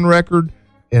quad 1 record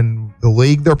in the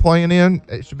league they're playing in,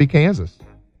 it should be Kansas.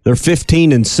 They're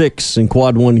 15-6 in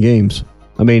quad 1 games.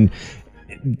 I mean,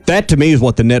 that to me is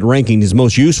what the net ranking is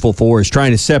most useful for, is trying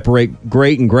to separate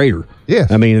great and greater. Yeah.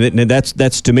 I mean,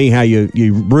 that's to me how you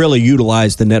really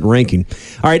utilize the net ranking.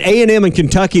 All right, A&M and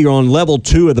Kentucky are on level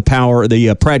 2 of the power, the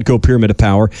Pradco Pyramid of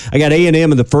Power. I got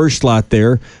A&M in the first slot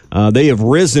there. They have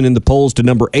risen in the polls to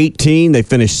 #18. They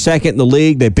finished second in the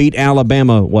league. They beat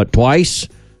Alabama, twice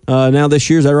now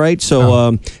this year? Is that right?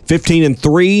 So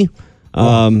 15-3.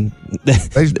 They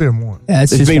just beat them one. Yeah,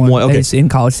 it's just one. Okay. It's in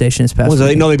College Station this past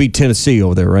week. They beat Tennessee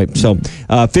over there, right? So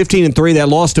 15-3. That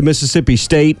loss to Mississippi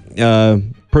State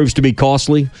proves to be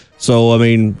costly. So, I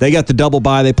mean, they got the double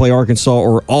bye. They play Arkansas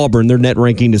or Auburn. Their net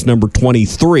ranking is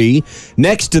 #23.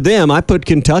 Next to them, I put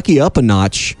Kentucky up a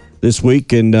notch this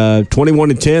week, and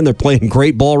 21-10. They're playing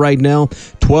great ball right now.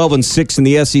 12-6 in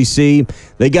the SEC.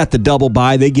 They got the double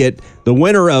bye. They get the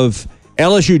winner of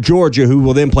LSU, Georgia, who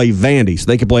will then play Vandy. So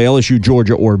they could play LSU,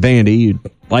 Georgia, or Vandy. You'd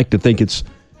like to think it's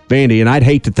Vandy, and I'd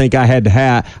hate to think I had to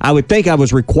have. I would think I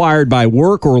was required by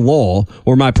work or law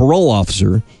or my parole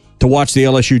officer to watch the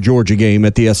LSU, Georgia game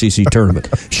at the SEC tournament.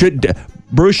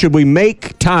 Should we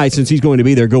make Ty, since he's going to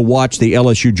be there, go watch the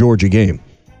LSU, Georgia game?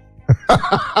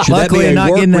 Should that be a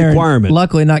work requirement?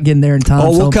 Luckily, not getting there in time.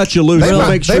 Oh, we'll cut you loose. We'll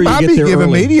make sure you get there early. They might be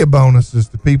giving media bonuses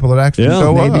to people that actually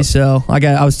show up. Maybe so.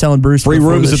 I was telling Bruce free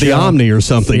rooms at the Omni or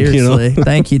something. Seriously.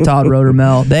 Thank you, Todd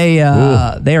Rodermel. They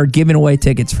are giving away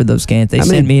tickets for those games. They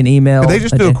sent me an email. Did they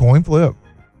just do a coin flip?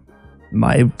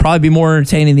 Might probably be more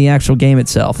entertaining than the actual game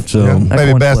itself. So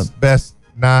maybe best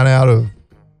 9 out of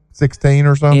 16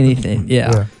 or something. Anything,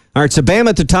 yeah. All right, so Bama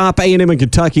at the top, A&M and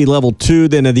Kentucky level 2.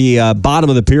 Then at the bottom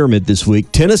of the pyramid this week,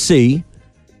 Tennessee,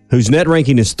 whose net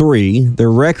ranking is 3.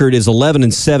 Their record is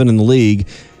 11-7 in the league.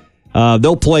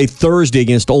 They'll play Thursday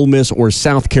against Ole Miss or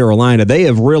South Carolina. They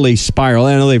have really spiraled.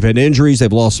 I know they've had injuries.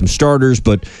 They've lost some starters,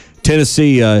 but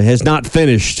Tennessee has not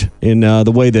finished in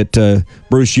the way that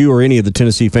Bruce, you or any of the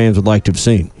Tennessee fans would like to have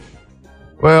seen.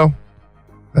 Well,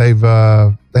 they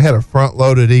had a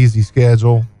front-loaded, easy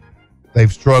schedule.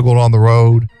 They've struggled on the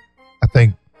road. I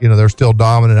think, they're still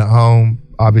dominant at home.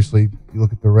 Obviously, you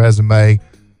look at the resume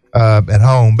at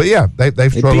home. But, yeah,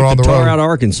 they've struggled on the road. They beat out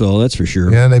Arkansas, that's for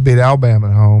sure. Yeah, they beat Alabama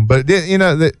at home. But,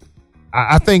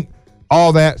 I think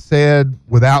all that said,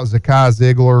 without Zakai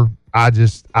Ziegler, I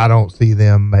don't see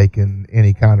them making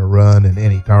any kind of run in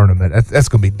any tournament. That's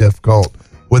going to be difficult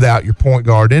without your point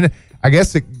guard. And I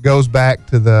guess it goes back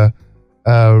to the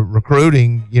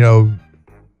recruiting.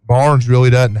 Barnes really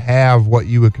doesn't have what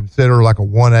you would consider like a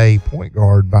 1A point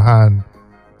guard behind.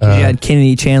 You had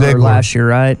Kennedy Chandler Ziegler last year,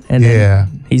 right? And yeah.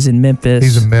 He's in Memphis.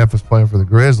 He's in Memphis playing for the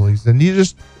Grizzlies. And you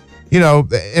just,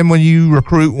 and when you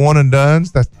recruit one and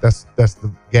dones, that's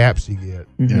the gaps you get.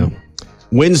 Yeah.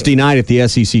 Wednesday night at the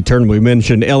SEC tournament, we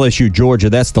mentioned LSU, Georgia.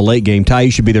 That's the late game. Ty,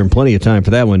 you should be there in plenty of time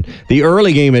for that one. The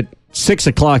early game at 6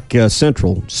 o'clock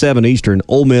Central, 7 Eastern,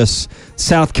 Ole Miss,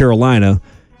 South Carolina.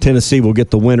 Tennessee will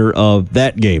get the winner of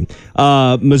that game.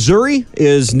 Missouri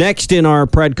is next in our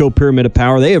Pradco Pyramid of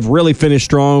Power. They have really finished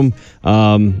strong.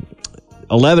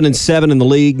 11-7 in the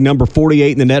league, number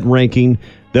 48 in the net ranking.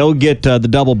 They'll get the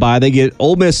double bye. They get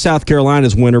Ole Miss, South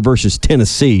Carolina's winner versus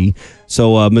Tennessee.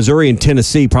 So Missouri and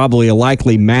Tennessee probably a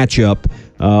likely matchup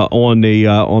on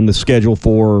the schedule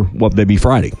for what they be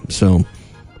Friday. So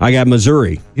I got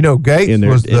Missouri. Gates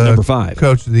was the number 5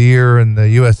 coach of the year in the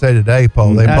USA Today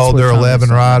poll. They polled their 11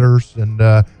 riders, and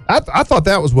I thought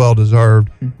that was well deserved.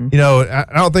 I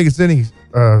don't think it's any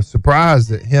surprise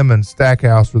that him and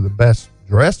Stackhouse were the best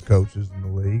dressed coaches in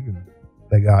the league, and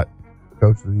they got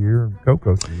coach of the year and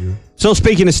co-coach of the year. So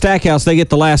speaking of Stackhouse, they get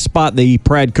the last spot, the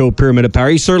Pradco Pyramid of Power.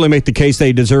 You certainly make the case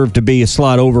they deserve to be a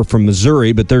slot over from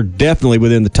Missouri, but they're definitely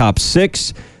within the top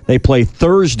 6. They play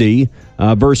Thursday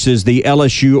versus the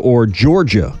LSU or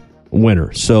Georgia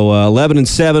winner. So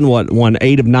 11-7, won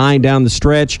 8 of 9 down the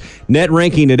stretch. Net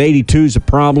ranking at 82 is a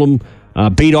problem.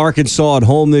 Beat Arkansas at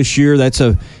home this year. That's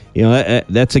a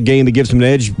game that gives them an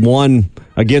edge. Won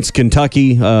against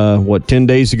Kentucky 10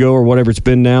 days ago or whatever it's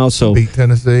been now. So beat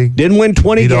Tennessee. Didn't win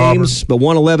 20 games, Auburn. but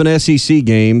won 11 SEC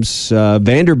games.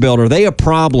 Vanderbilt, are they a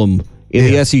problem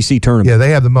in the SEC tournament? Yeah,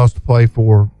 they have the most to play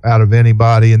for out of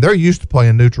anybody, and they're used to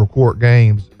playing neutral court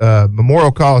games.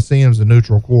 Memorial Coliseum's a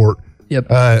neutral court.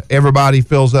 Yep. Everybody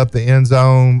fills up the end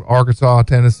zone. Arkansas,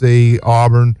 Tennessee,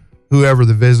 Auburn, whoever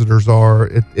the visitors are.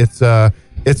 It's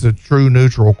a true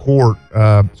neutral court.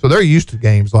 So they're used to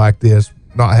games like this,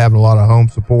 not having a lot of home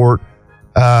support.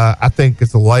 I think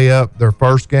it's a layup their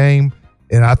first game.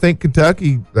 And I think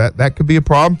Kentucky, that could be a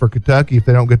problem for Kentucky if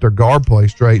they don't get their guard play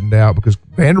straightened out, because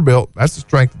Vanderbilt, that's the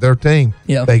strength of their team.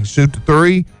 Yeah. They can shoot the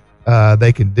 3,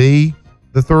 they can D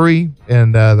the 3,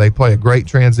 and they play a great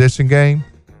transition game,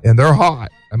 and they're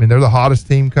hot. I mean, they're the hottest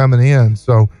team coming in.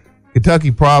 So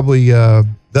Kentucky probably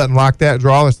doesn't like that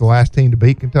draw. It's the last team to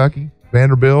beat Kentucky,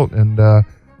 Vanderbilt. And,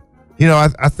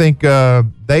 I think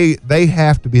they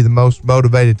have to be the most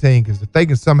motivated team, because if they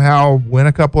can somehow win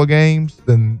a couple of games,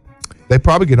 then they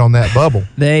probably get on that bubble.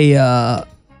 They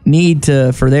need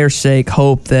to, for their sake,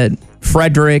 hope that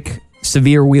Frederick,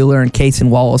 Severe Wheeler, and Cason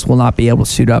Wallace will not be able to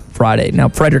suit up Friday. Now,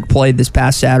 Frederick played this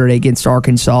past Saturday against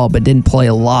Arkansas, but didn't play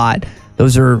a lot.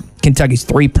 Those are Kentucky's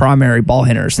 3 primary ball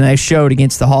hitters, and they showed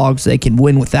against the Hogs they can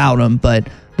win without them, but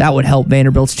that would help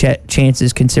Vanderbilt's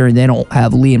chances, considering they don't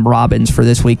have Liam Robbins for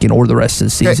this weekend or the rest of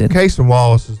the season. Cason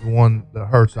Wallace is the one that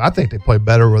hurts. I think they play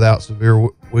better without Severe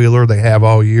Wheeler. They have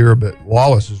all year, but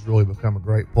Wallace has really become a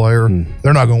great player.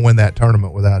 They're not going to win that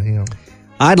tournament without him.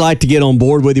 I'd like to get on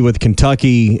board with you with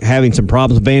Kentucky having some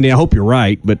problems. Vandy, I hope you're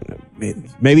right, but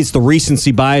maybe it's the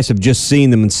recency bias of just seeing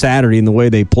them on Saturday and the way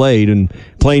they played and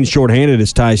playing shorthanded,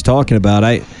 as Ty's talking about.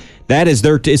 It's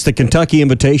the Kentucky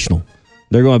Invitational.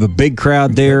 They're going to have a big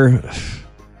crowd there.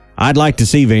 I'd like to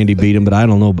see Vandy beat them, but I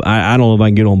don't know. I don't know if I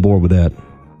can get on board with that.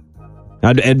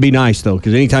 It'd be nice, though,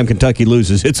 because anytime Kentucky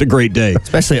loses, it's a great day.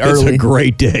 Especially early. It's a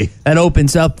great day. That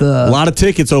opens up a lot of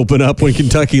tickets open up when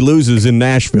Kentucky loses in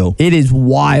Nashville. It is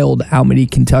wild how many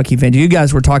Kentucky fans. You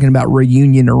guys were talking about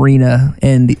Reunion Arena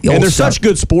and the and they're such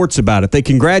good sports about it. They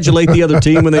congratulate the other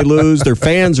team when they lose. Their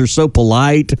fans are so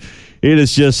polite. It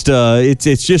is just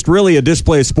it's just really a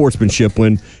display of sportsmanship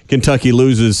when Kentucky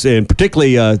loses, and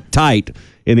particularly tight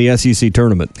in the SEC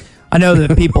tournament. I know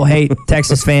that people hate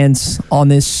Texas fans on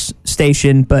this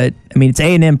station, but I mean, it's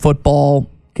A&M football,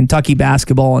 Kentucky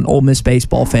basketball, and Ole Miss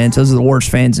baseball fans. Those are the worst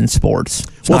fans in sports.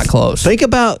 It's not close. Think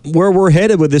about where we're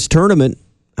headed with this tournament.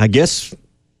 I guess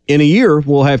in a year,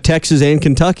 we'll have Texas and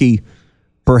Kentucky,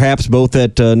 perhaps both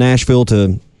at Nashville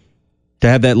to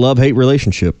have that love-hate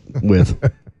relationship with.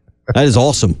 That is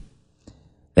awesome.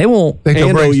 They won't. Think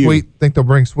they'll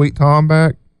bring Sweet Tom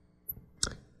back?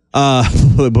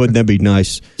 Wouldn't that be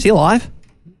nice? Is he alive?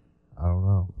 I don't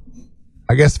know.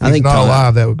 I guess if he's not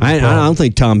alive, that would be. I don't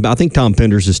think Tom. I think Tom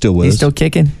Penders is still with us. He's still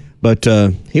kicking, but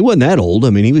he wasn't that old. I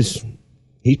mean, he's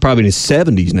probably in his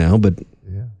 70s now, but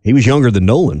he was younger than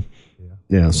Nolan.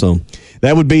 Yeah, so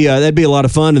that would be that'd be a lot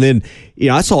of fun. And then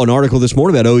I saw an article this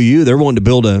morning about OU. They're wanting to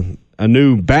build a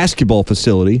new basketball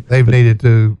facility. They've needed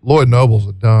to. Lloyd Noble's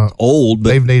a dump. Old, but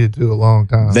they've needed to a long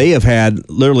time. They have had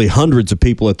literally hundreds of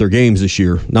people at their games this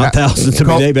year, not thousands. I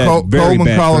mean, they've had very Coleman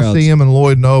bad Coliseum crowds. and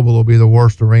Lloyd Noble will be the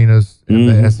worst arenas in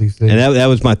the SEC. And that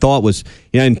was my thought was,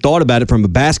 I hadn't thought about it from a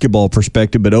basketball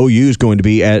perspective, but OU is going to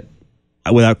be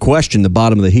without question, the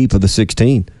bottom of the heap of the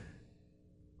 16.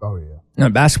 Oh, yeah. No,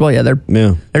 basketball, there's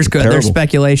good. Terrible. There's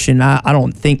speculation. I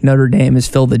don't think Notre Dame has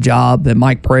filled the job that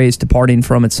Mike Prey is departing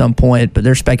from at some point, but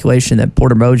there's speculation that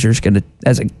Porter Moser is going to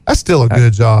That's still a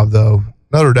good job, though.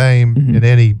 Notre Dame in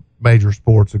any major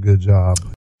sport's a good job.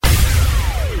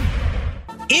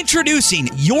 Introducing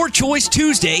Your Choice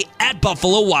Tuesday at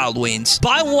Buffalo Wild Wings.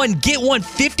 Buy one, get one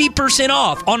 50%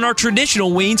 off on our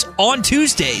traditional wings on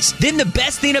Tuesdays. Then the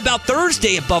best thing about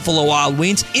Thursday at Buffalo Wild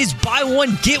Wings is buy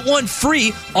one, get one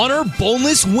free on our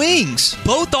boneless wings.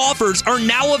 Both offers are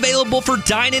now available for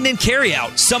dine-in and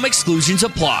carry-out. Some exclusions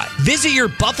apply. Visit your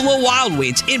Buffalo Wild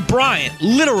Wings in Bryant,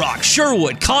 Little Rock,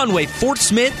 Sherwood, Conway, Fort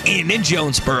Smith, and in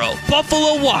Jonesboro.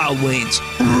 Buffalo Wild Wings.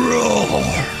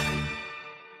 Roar!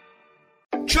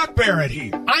 Chuck Barrett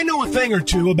here. I know a thing or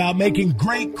two about making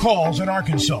great calls in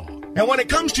Arkansas. And when it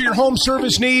comes to your home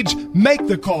service needs, make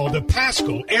the call to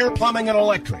Paschal Air Plumbing and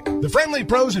Electric. The friendly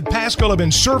pros at Paschal have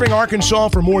been serving Arkansas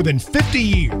for more than 50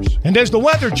 years. And as the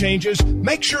weather changes,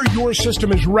 make sure your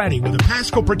system is ready with a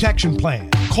Paschal protection plan.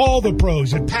 Call the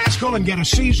pros at Paschal and get a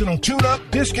seasonal tune-up,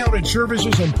 discounted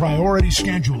services, and priority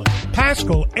scheduling.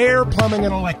 Paschal Air Plumbing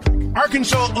and Electric.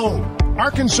 Arkansas owned.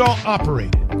 Arkansas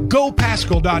operated.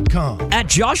 GoPaschal.com. At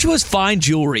Joshua's Fine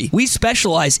Jewelry, we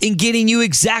specialize in getting you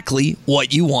exactly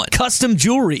what you want. Custom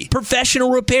jewelry,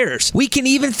 professional repairs. We can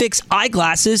even fix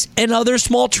eyeglasses and other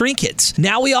small trinkets.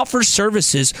 Now we offer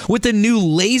services with a new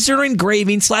laser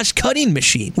engraving / cutting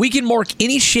machine. We can mark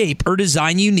any shape or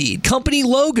design you need. Company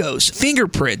logos,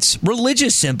 fingerprints,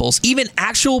 religious symbols, even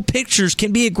actual pictures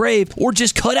can be engraved or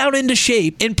just cut out into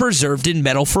shape and preserved in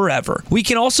metal forever. We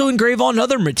can also engrave on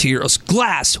other materials,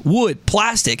 glass, wood,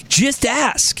 plastic. Just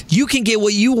ask. You can get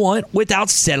what you want without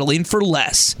settling for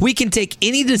less. We can take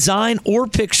any design or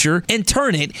picture and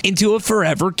turn it into a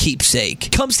forever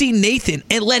keepsake. Come see Nathan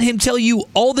and let him tell you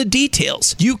all the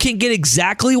details. You can get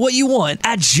exactly what you want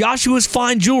at Joshua's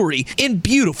Fine Jewelry in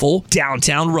beautiful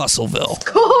downtown Russellville.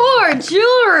 Core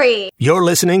Jewelry. You're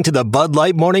listening to the Bud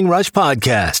Light Morning Rush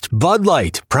Podcast. Bud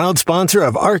Light, proud sponsor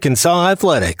of Arkansas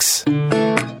Athletics.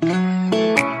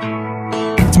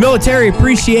 It's Military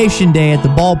Appreciation Day at the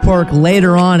ballpark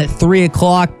later on at 3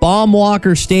 o'clock. Baum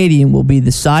Walker Stadium will be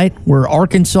the site where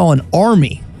Arkansas and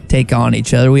Army take on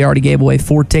each other. We already gave away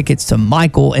 4 tickets to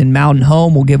Michael and Mountain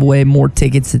Home. We'll give away more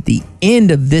tickets at the end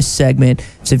of this segment.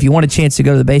 So if you want a chance to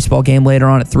go to the baseball game later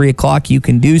on at 3 o'clock, you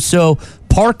can do so.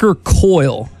 Parker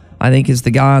Coyle, I think, is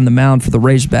the guy on the mound for the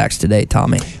Razorbacks today,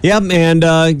 Tommy. Yep,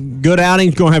 and good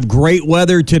outing. Going to have great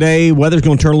weather today. Weather's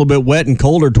going to turn a little bit wet and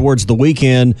colder towards the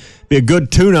weekend. Be a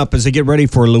good tune-up as they get ready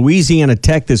for Louisiana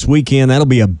Tech this weekend. That'll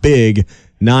be a big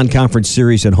non-conference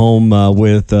series at home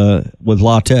with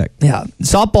La Tech. Yeah,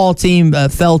 softball team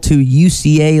fell to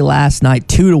UCA last night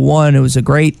 2-1. It was a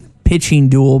great pitching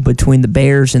duel between the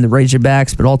Bears and the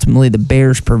Razorbacks, but ultimately the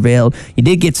Bears prevailed. You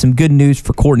did get some good news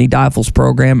for Courtney Deifel's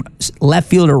program. Left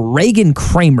fielder Reagan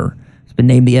Kramer has been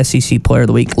named the SEC Player of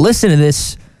the Week. Listen to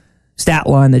this stat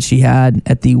line that she had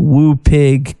at the Woo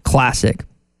Pig Classic.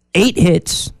 8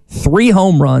 hits, 3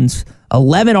 home runs,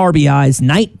 11 RBIs,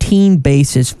 19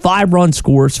 bases, 5 run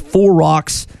scores, 4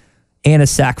 walks, and a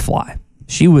sac fly.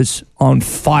 She was on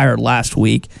fire last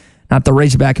week. Not the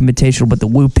Razorback Invitational, but the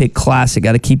Woo Pig Classic.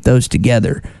 Got to keep those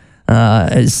together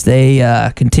as they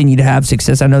continue to have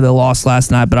success. I know they lost last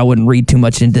night, but I wouldn't read too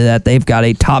much into that. They've got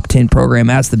a top 10 program,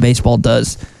 as the baseball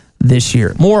does this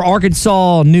year. More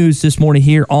Arkansas news this morning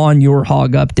here on your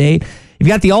Hog Update. You've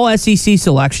got the All-SEC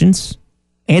selections.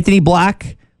 Anthony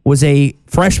Black was a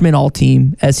freshman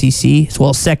all-team SEC, as well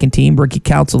as second team. Ricky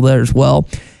Council there as well.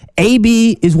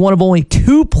 AB is one of only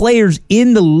 2 players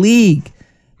in the league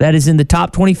that is in the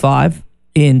top 25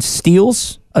 in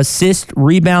steals, assists,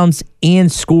 rebounds,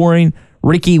 and scoring.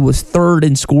 Ricky was 3rd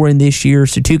in scoring this year,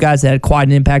 so 2 guys that had quite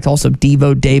an impact. Also,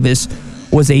 Devo Davis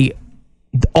was a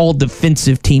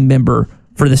all-defensive team member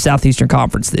for the Southeastern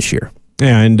Conference this year.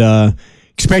 Yeah, and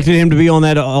expected him to be on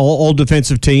that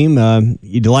all-defensive team.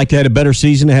 You'd like to have a better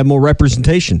season to have more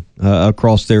representation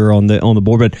across there on the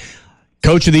board. But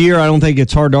Coach of the Year, I don't think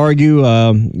it's hard to argue.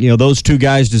 Those two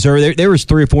guys deserve. There was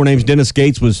 3 or 4 names. Dennis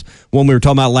Gates was one we were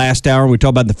talking about last hour. We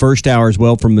talked about the first hour as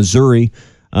well from Missouri.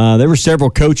 There were several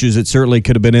coaches that certainly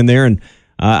could have been in there, and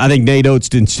I think Nate Oates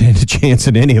didn't stand a chance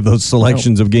in any of those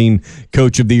selections of being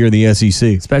Coach of the Year in the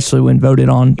SEC. Especially when voted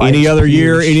on by any other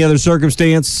year, any other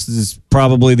circumstance is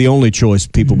probably the only choice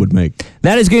people would make.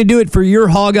 That is going to do it for your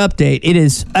Hog Update. It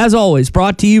is, as always,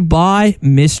 brought to you by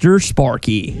Mr.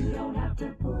 Sparky.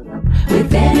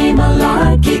 With any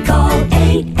malarkey, call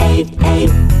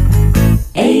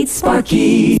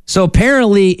 888-8-SPARKY. So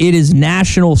apparently it is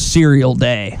National Cereal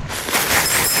Day.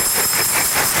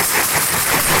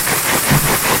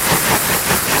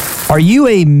 Are you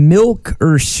a milk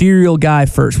or cereal guy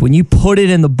first? When you put it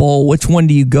in the bowl, which one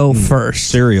do you go first?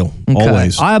 Cereal,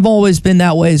 always. I've always been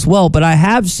that way as well, but I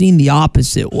have seen the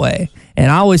opposite way,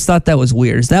 and I always thought that was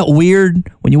weird. Is that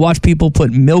weird when you watch people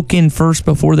put milk in first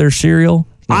before their cereal?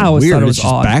 I always thought it was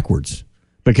odd. It's just backwards,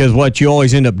 because what you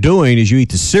always end up doing is you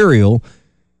eat the cereal,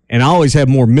 and I always have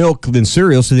more milk than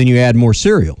cereal, so then you add more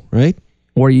cereal, right?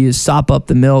 Or you sop up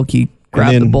the milk, you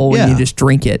grab the bowl and you just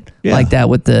drink it like that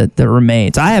with the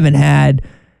remains. I haven't had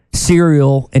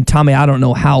cereal in Tommy, I don't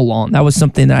know how long. That was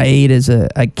something that I ate as a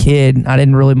kid. I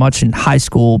didn't really much in high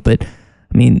school, but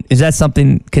I mean, is that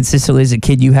something consistently as a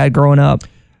kid you had growing up?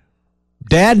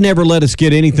 Dad never let us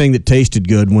get anything that tasted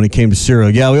good when it came to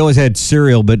cereal. Yeah, we always had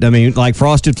cereal, but I mean, like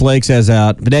Frosted Flakes has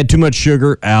out. If it had too much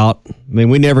sugar, out. I mean,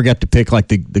 we never got to pick like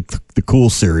the cool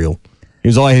cereal. It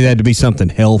was always had to be something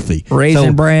healthy.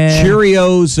 Raisin Bran.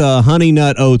 Cheerios, Honey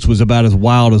Nut Oats was about as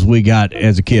wild as we got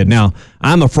as a kid. Now,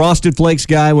 I'm a Frosted Flakes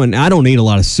guy when I don't eat a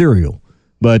lot of cereal,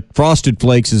 but Frosted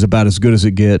Flakes is about as good as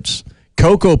it gets.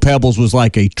 Cocoa Pebbles was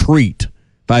like a treat.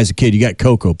 If I was a kid, you got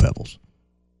Cocoa Pebbles.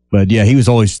 But yeah, he was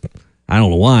always, I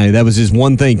don't know why, that was his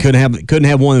one thing. Couldn't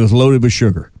have one that was loaded with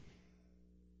sugar.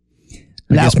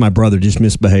 I guess my brother just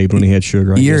misbehaved when he had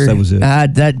sugar. I guess that was it.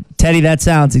 Teddy, that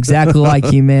sounds exactly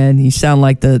like you, man. You sound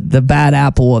like the bad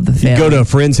apple of the family. You go to a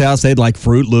friend's house, they had like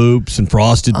Fruit Loops and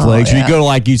Frosted Flakes. Or you go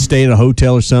to you'd stay at a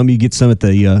hotel or something, you get some at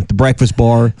the breakfast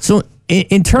bar. So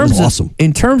in terms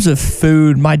of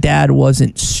food, my dad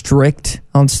wasn't strict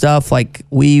on stuff. Like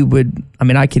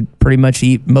I could pretty much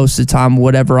eat most of the time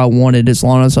whatever I wanted as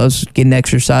long as I was getting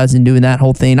exercise and doing that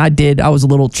whole thing. I was a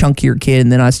little chunkier kid,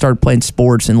 and then I started playing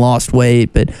sports and lost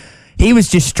weight. But he was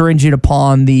just stringent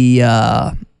upon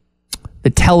the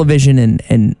television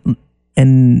and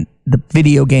the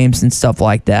video games and stuff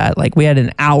like that. Like we had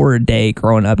an hour a day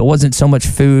growing up. It wasn't so much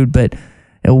food, but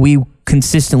we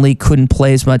consistently couldn't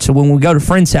play as much. So when we go to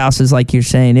friends' houses, like you're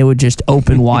saying, it would just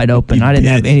open wide open. I didn't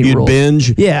have any rules.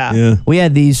 Binge. Yeah. We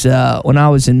had these when I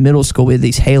was in middle school. We had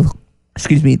these Halo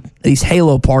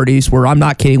parties where I'm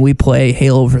not kidding. We play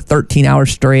Halo for 13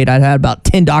 hours straight. I'd had about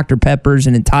 10 Dr. Peppers,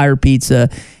 an entire pizza,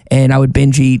 and I would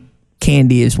binge eat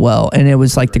candy as well. And it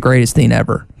was like the greatest thing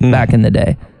ever back in the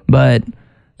day. But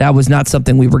that was not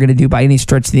something we were going to do by any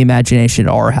stretch of the imagination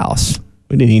at our house.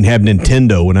 We didn't even have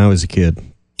Nintendo when I was a kid.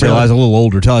 Till I was a little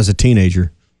older, till I was a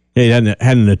teenager. Yeah, you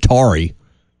had an Atari.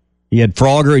 You had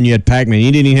Frogger and you had Pac-Man.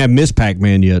 You didn't even have Miss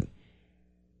Pac-Man yet.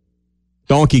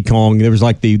 Donkey Kong, there was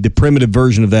like the primitive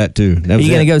version of that too. Are you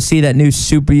going to go see that new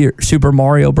Super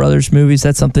Mario Brothers movie? Is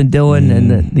that something Dylan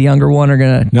and the younger one are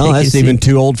going to No, that's even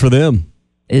too old for them.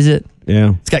 Is it?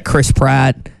 Yeah. It's got Chris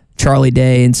Pratt, Charlie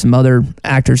Day, and some other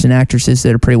actors and actresses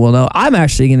that are pretty well known. I'm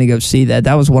actually going to go see that.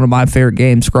 That was one of my favorite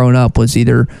games growing up, was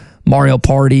either Mario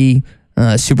Party,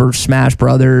 Super Smash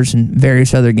Brothers, and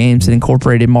various other games that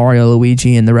incorporated Mario,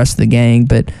 Luigi, and the rest of the gang.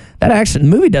 But the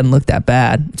movie doesn't look that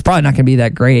bad. It's probably not going to be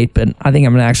that great, but I think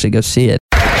I'm going to actually go see it.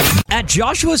 At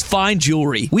Joshua's Fine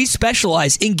Jewelry, we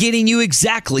specialize in getting you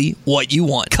exactly what you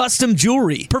want. Custom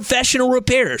jewelry, professional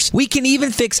repairs. We can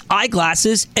even fix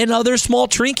eyeglasses and other small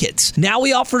trinkets. Now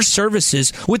we offer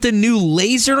services with a new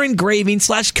laser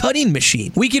engraving/cutting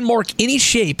machine. We can mark any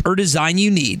shape or design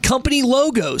you need. Company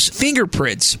logos,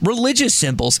 fingerprints, religious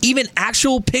symbols, even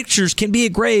actual pictures can be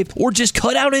engraved or just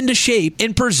cut out into shape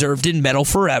and preserved in metal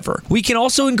forever. We can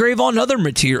also engrave on other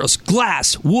materials,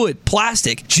 glass, wood,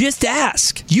 plastic. Just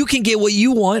ask. You can get what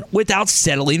you want without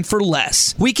settling for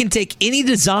less. We can take any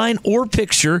design or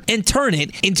picture and turn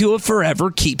it into a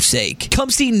forever keepsake. Come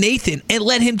see Nathan and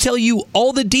let him tell you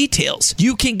all the details.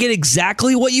 You can get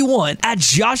exactly what you want at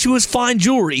Joshua's Fine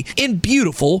Jewelry in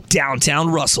beautiful downtown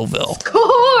Russellville.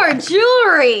 Core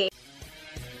Jewelry.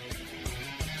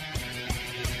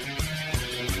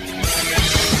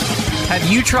 Have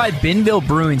you tried Benville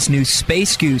Brewing's new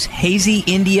Space Goose Hazy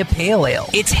India Pale Ale?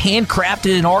 It's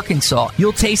handcrafted in Arkansas.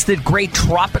 You'll taste the great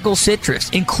tropical citrus,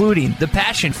 including the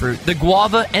passion fruit, the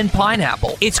guava, and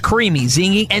pineapple. It's creamy,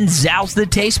 zingy, and zounds the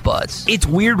taste buds. It's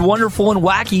weird, wonderful, and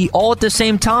wacky all at the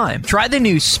same time. Try the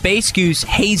new Space Goose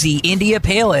Hazy India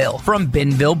Pale Ale from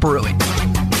Benville Brewing.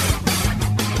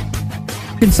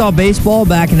 Arkansas baseball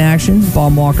back in action.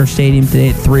 Baum Walker Stadium today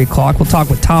at 3 o'clock. We'll talk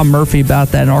with Tom Murphy about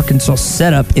that Arkansas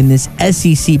setup in this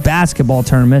SEC basketball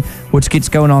tournament, which gets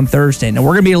going on Thursday. Now,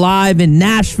 we're going to be live in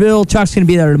Nashville. Chuck's going to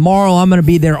be there tomorrow. I'm going to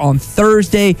be there on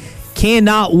Thursday.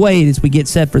 Cannot wait as we get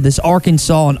set for this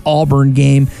Arkansas and Auburn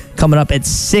game coming up at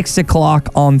 6 o'clock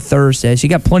on Thursday. So you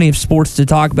got plenty of sports to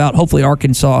talk about. Hopefully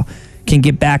Arkansas can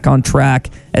get back on track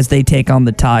as they take on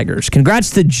the Tigers. Congrats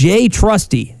to Jay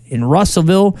Trusty in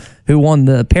Russellville, who won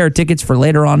the pair of tickets for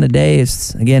later on today.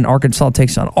 As, again, Arkansas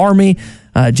takes on Army.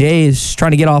 Jay is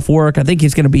trying to get off work. I think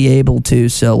he's going to be able to.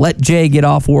 So let Jay get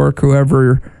off work,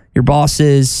 whoever your boss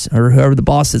is, or whoever the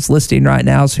boss that's listening right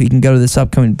now, so he can go to this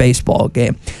upcoming baseball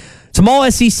game. Some all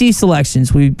SEC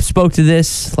selections. We spoke to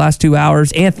this last 2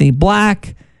 hours. Anthony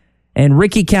Black and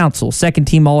Ricky Council, second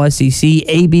team all SEC.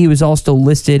 AB was also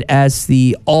listed as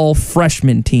the all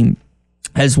freshman team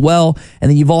as well. And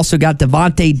then you've also got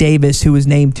Devontae Davis, who was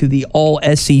named to the all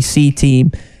SEC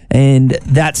team, and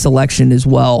that selection as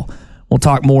well. We'll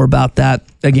talk more about that,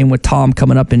 again, with Tom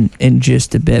coming up in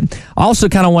just a bit. I also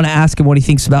kind of want to ask him what he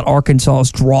thinks about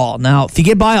Arkansas's draw. Now, if you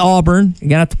get by Auburn, you're going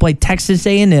to have to play Texas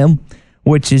A&M,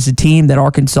 which is a team that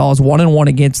Arkansas is 1-1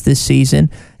 against this season.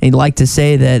 And he'd like to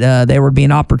say that there would be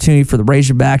an opportunity for the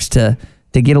Razorbacks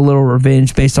to get a little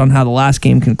revenge based on how the last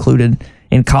game concluded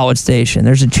in College Station.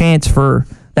 There's a chance for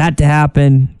that to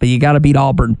happen, but you got to beat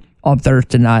Auburn on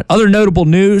Thursday night. Other notable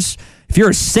news, if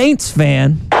you're a Saints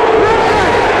fan,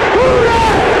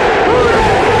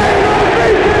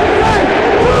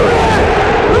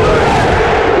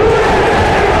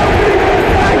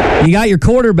 you got your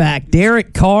quarterback,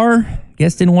 Derek Carr.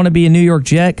 Guess didn't want to be a New York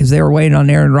Jet because they were waiting on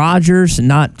Aaron Rodgers and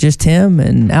not just him.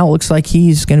 And now it looks like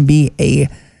he's going to be a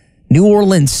New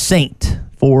Orleans Saint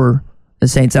for the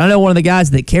Saints. And I know one of the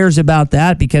guys that cares about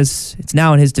that because it's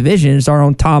now in his division is our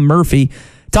own Tom Murphy.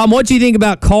 Tom, what do you think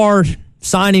about Carr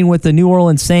signing with the New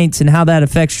Orleans Saints and how that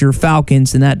affects your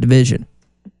Falcons in that division?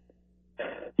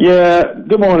 Yeah,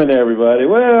 good morning, everybody.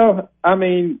 Well, I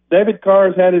mean, David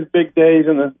Carr's had his big days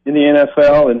in the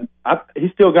NFL, and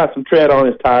he's still got some tread on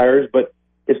his tires, but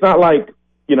it's not like,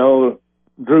 Drew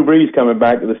Brees coming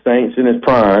back to the Saints in his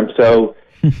prime. So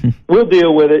we'll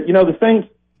deal with it. The Saints,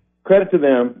 credit to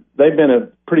them, they've been a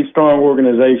pretty strong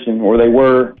organization, or they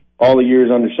were all the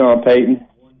years under Sean Payton.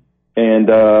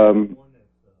 And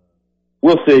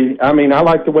we'll see. I mean, I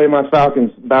like the way my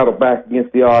Falcons battled back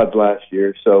against the odds last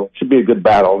year, so it should be a good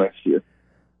battle next year.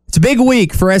 It's a big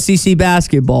week for SEC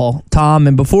basketball, Tom,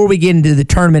 and before we get into the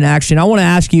tournament action, I want to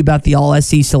ask you about the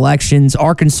All-SEC selections,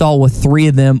 Arkansas with 3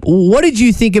 of them. What did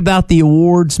you think about the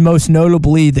awards, most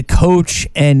notably the coach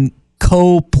and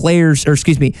co-players, or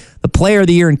excuse me, the player of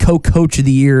the year and co-coach of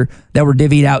the year that were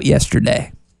divvied out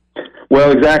yesterday?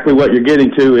 Well, exactly what you're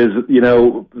getting to is,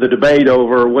 the debate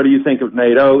over what do you think of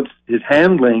Nate Oates, his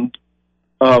handling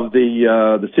of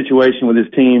the situation with his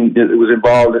team that was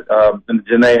involved in the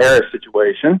Janae Harris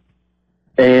situation,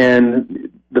 and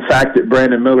the fact that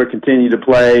Brandon Miller continued to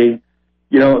play.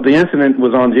 The incident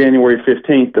was on January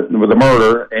 15th with the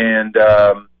murder, and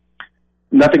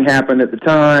nothing happened at the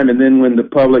time. And then when the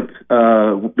public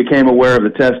became aware of the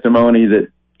testimony that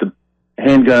the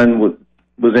handgun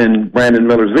was in Brandon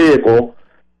Miller's vehicle,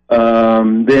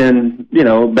 then,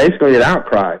 basically an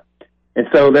outcry. And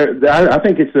so I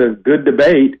think it's a good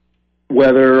debate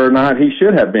whether or not he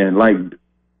should have been.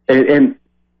 And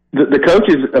the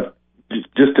coaches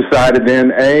just decided then,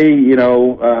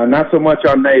 not so much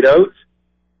on Nate Oates.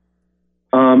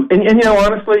 And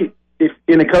honestly, if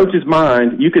in a coach's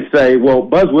mind, you could say, well,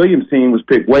 Buzz Williams' team was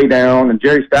picked way down, and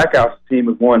Jerry Stackhouse's team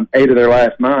has won 8 of their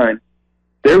last 9.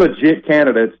 They're legit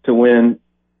candidates to win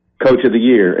Coach of the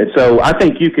Year. And so I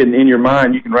think you can, in your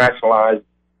mind, you can rationalize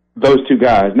those 2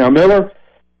 guys. Now, Miller,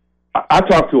 I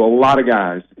talked to a lot of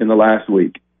guys in the last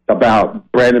week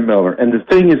about Brandon Miller. And the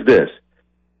thing is this,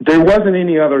 there wasn't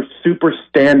any other super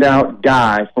standout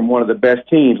guy from one of the best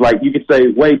teams. Like you could say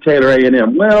Wade Taylor,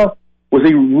 A&M. Well, was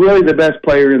he really the best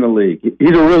player in the league?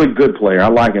 He's a really good player. I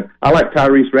like him. I like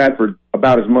Tyrese Radford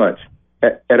about as much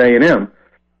at A&M.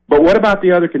 But what about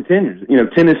the other contenders?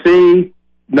 Tennessee,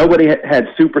 nobody had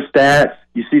super stats.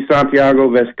 You see Santiago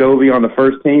Vescovi on the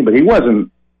first team, but he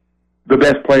wasn't the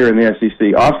best player in the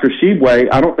SEC. Oscar Tshiebwe,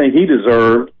 I don't think he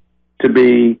deserved to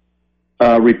be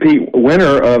repeat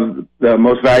winner of the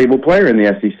most valuable player in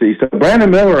the SEC. So Brandon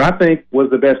Miller, I think, was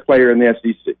the best player in the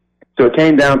SEC. So it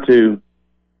came down to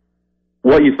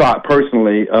what you thought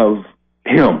personally of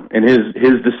him and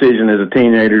his decision as a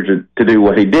teenager to do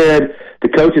what he did. The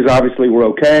coaches obviously were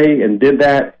okay and did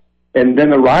that. And then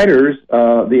the writers,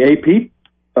 the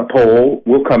AP poll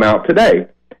will come out today,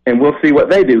 and we'll see what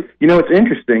they do. You know, it's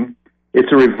interesting.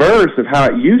 It's a reverse of how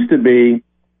it used to be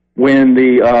when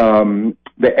the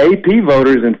AP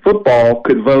voters in football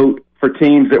could vote for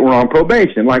teams that were on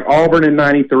probation, like Auburn in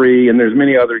 '93, and there's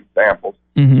many other examples.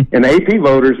 Mm-hmm. And the AP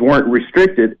voters weren't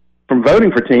restricted from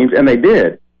voting for teams, and they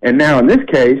did. And now in this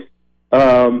case,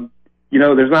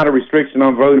 there's not a restriction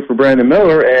on voting for Brandon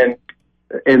Miller, and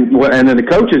then the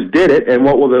coaches did it. And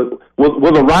what will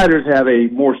the writers have a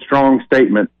more strong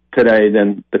statement today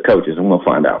than the coaches? And we'll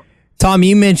find out. Tom,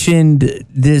 you mentioned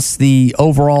the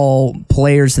overall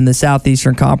players in the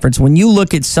Southeastern Conference. When you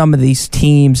look at some of these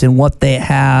teams and what they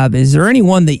have, is there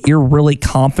anyone that you're really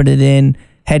confident in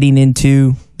heading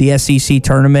into the SEC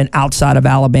tournament outside of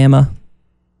Alabama?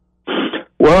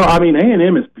 Well, I mean,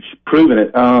 A&M has proven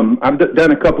it. I've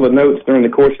done a couple of notes during the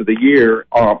course of the year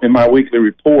in my weekly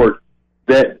report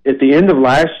that at the end of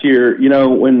last year,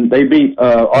 when they beat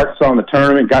Arkansas in the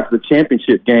tournament, got to the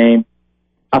championship game,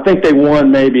 I think they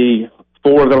won maybe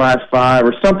 4 of the last 5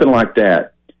 or something like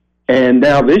that. And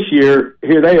now this year,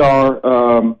 here they are.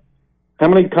 How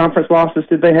many conference losses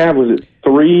did they have? Was it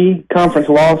 3 conference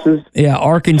losses? Yeah,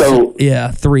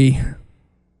 Arkansas. 3.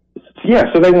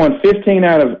 Yeah, so they won 15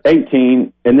 out of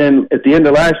 18, and then at the end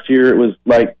of last year, it was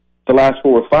like the last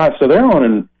 4 or 5. So they're on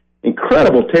an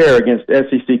incredible tear against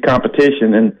SEC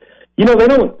competition, and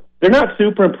they're not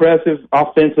super impressive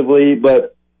offensively,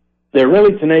 but they're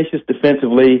really tenacious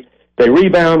defensively. They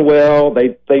rebound well.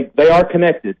 They are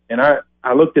connected. And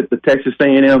I looked at the Texas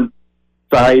A&M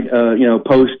side,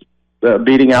 post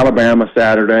beating Alabama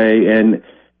Saturday, and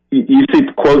you see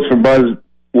quotes from Buzz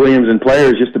Williams and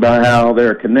players just about how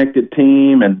they're a connected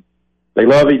team and they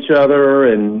love each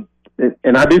other, and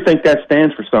I do think that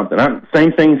stands for something.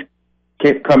 Same things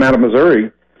can't come out of Missouri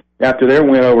after their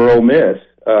win over Ole Miss.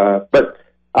 But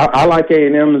I like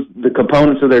A&M's, the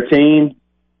components of their team.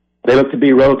 They look to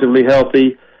be relatively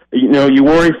healthy. You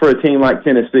worry for a team like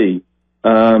Tennessee,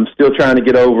 still trying to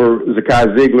get over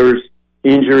Zakai Ziegler's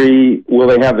injury. Will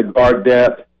they have the guard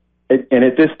depth? And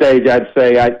at this stage, I'd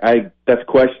say that's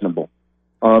questionable.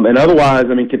 And otherwise,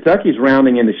 I mean, Kentucky's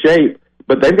rounding into shape,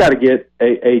 but they've got to get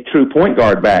a true point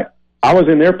guard back. I was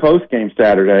in their post-game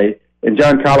Saturday, and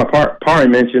John Calipari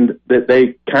mentioned that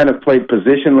they kind of played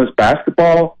positionless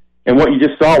basketball, and what you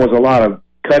just saw was a lot of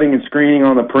cutting and screening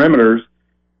on the perimeters,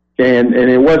 and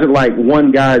it wasn't like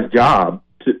one guy's job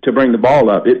to bring the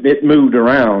ball up. It moved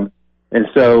around. And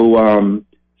so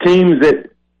teams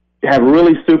that have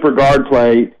really super guard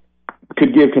play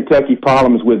could give Kentucky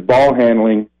problems with ball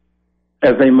handling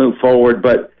as they move forward.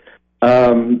 But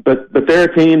they're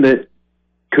a team that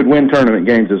could win tournament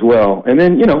games as well. And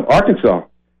then, Arkansas.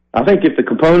 I think if the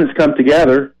components come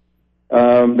together,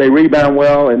 they rebound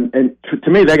well. And to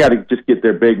me, they got to just get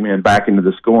their big men back into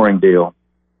the scoring deal.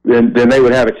 Then they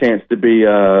would have a chance to be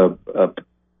a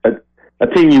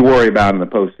team you worry about in the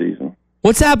postseason.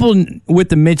 What's happened with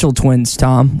the Mitchell twins,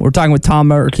 Tom? We're talking with Tom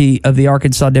Murkey of the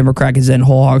Arkansas Democrat Gazette and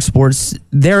Whole Hog Sports.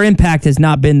 Their impact has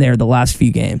not been there the last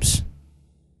few games.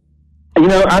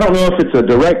 I don't know if it's a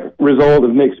direct result of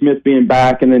Nick Smith being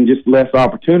back and then just less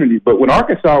opportunities. But when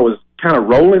Arkansas was kind of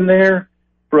rolling there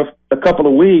for a couple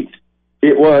of weeks,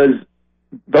 it was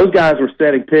those guys were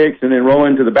setting picks and then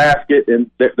rolling to the basket,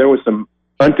 and there was some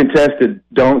uncontested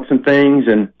dunks and things.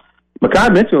 And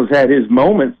Mekhi Mitchell has had his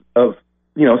moments of,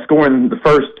 scoring the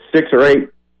first 6 or 8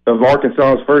 of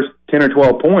Arkansas's first 10 or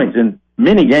 12 points in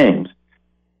many games.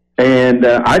 And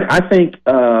I think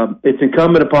it's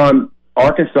incumbent upon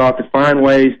Arkansas to find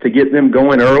ways to get them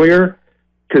going earlier,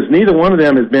 because neither one of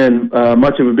them has been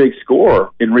much of a big scorer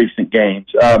in recent games.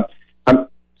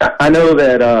 I know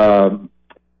that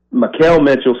Mikael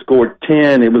Mitchell scored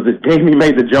 10. It was the game he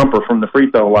made the jumper from the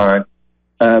free throw line.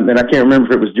 And I can't remember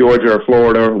if it was Georgia or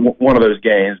Florida or one of those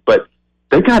games, but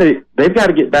they've got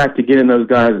to get back to getting those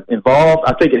guys involved.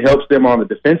 I think it helps them on the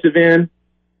defensive end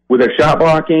with their shot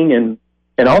blocking, and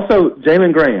also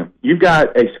Jalen Graham. You've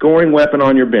got a scoring weapon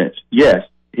on your bench. Yes,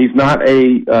 he's not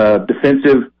a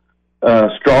defensive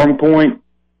strong point,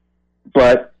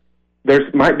 but there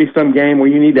might be some game where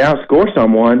you need to outscore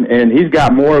someone, and he's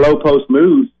got more low post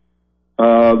moves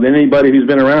than anybody who's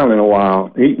been around in a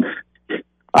while.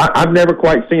 I've never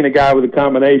quite seen a guy with a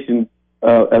combination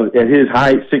at his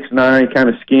height, 6'9", kind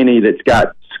of skinny, that's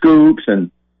got scoops and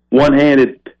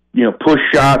one-handed push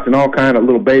shots and all kind of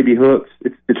little baby hooks.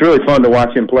 It's really fun to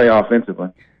watch him play offensively.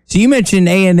 So you mentioned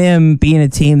A&M being a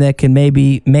team that can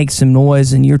maybe make some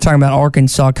noise, and you're talking about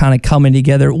Arkansas kind of coming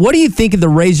together. What do you think of the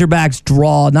Razorbacks'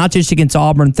 draw, not just against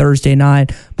Auburn Thursday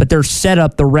night, but their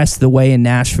setup the rest of the way in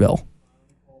Nashville?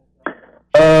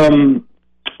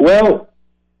 Well,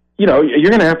 you're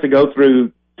going to have to go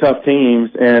through tough teams,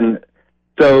 and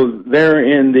so they're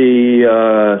in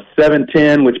the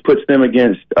 7-10, which puts them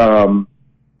against A&M,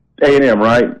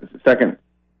 right? Second,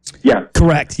 yeah,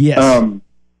 correct. Yes.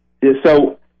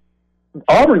 So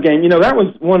Auburn game, that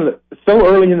was one of so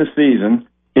early in the season,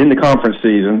 in the conference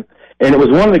season, and it was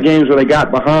one of the games where they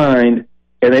got behind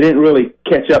and they didn't really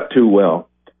catch up too well.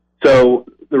 So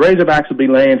the Razorbacks will be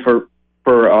laying for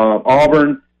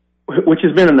Auburn, which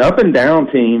has been an up and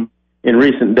down team in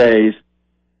recent days.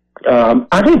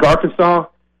 I think Arkansas,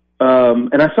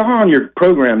 and I saw on your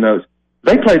program notes,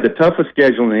 they played the toughest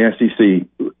schedule in the SEC.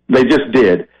 They just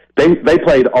did. They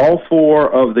played all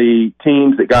 4 of the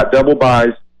teams that got double byes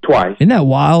twice. Isn't that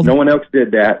wild? No one else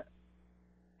did that.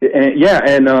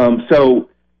 So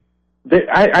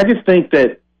I just think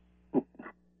that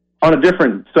on a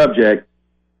different subject,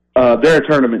 they're a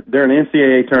tournament. They're an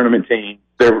NCAA tournament team.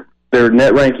 Their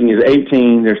net ranking is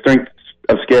 18. Their strength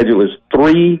of schedule is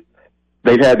 3.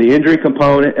 They've had the injury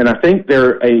component, and I think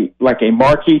they're a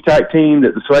marquee type team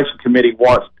that the selection committee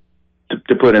wants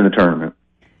to put in the tournament.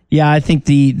 Yeah, I think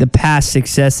the past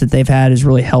success that they've had has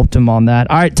really helped them on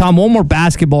that. All right, Tom, one more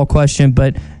basketball question,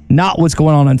 but not what's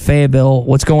going on in Fayetteville,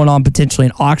 what's going on potentially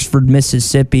in Oxford,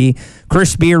 Mississippi.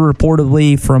 Chris Beard,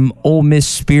 reportedly from Ole Miss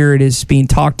Spirit, is being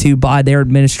talked to by their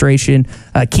administration.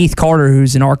 Keith Carter,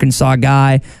 who's an Arkansas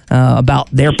guy, about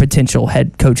their potential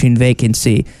head coaching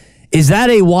vacancy. Is that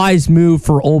a wise move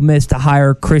for Ole Miss to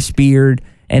hire Chris Beard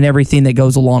and everything that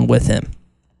goes along with him?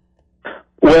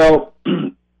 Well,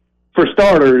 for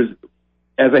starters,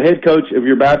 as a head coach of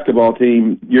your basketball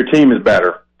team, your team is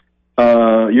better.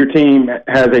 Your team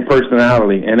has a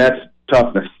personality, and that's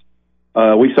toughness.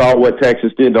 We saw what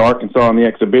Texas did to Arkansas in the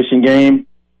exhibition game.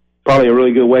 Probably a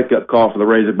really good wake-up call for the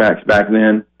Razorbacks back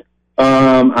then.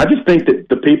 I just think that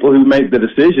the people who make the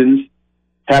decisions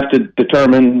have to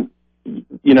determine,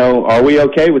 are we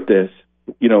okay with this?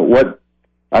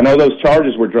 I know those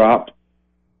charges were dropped,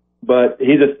 but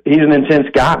he's an intense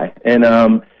guy, and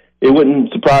it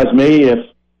wouldn't surprise me if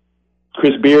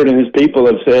Chris Beard and his people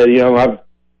have said,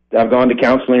 I've gone to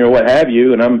counseling or what have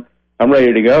you, and I'm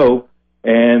ready to go.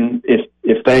 And if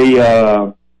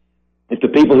the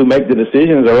people who make the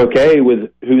decisions are okay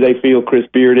with who they feel Chris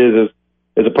Beard is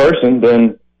as a person,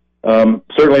 then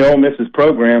certainly Ole Miss's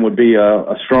program would be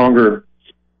a stronger,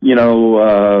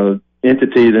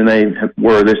 entity than they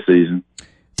were this season.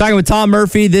 Talking with Tom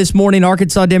Murphy this morning,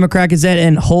 Arkansas Democrat Gazette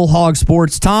and Whole Hog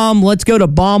Sports. Tom, let's go to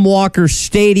Baum Walker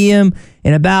Stadium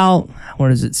in about,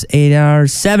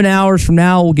 7 hours from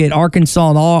now. We'll get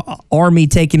Arkansas and Army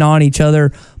taking on each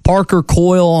other. Parker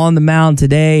Coyle on the mound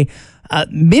today.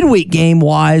 Midweek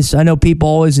game-wise, I know people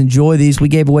always enjoy these. We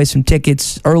gave away some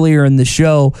tickets earlier in the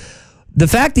show. The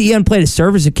fact that you haven't played a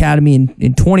service academy in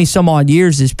 20-some-odd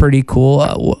years is pretty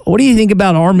cool. What do you think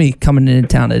about Army coming into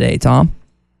town today, Tom?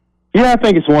 Yeah, I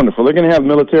think it's wonderful. They're going to have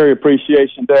Military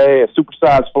Appreciation Day, a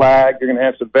supersized flag. They're going to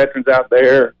have some veterans out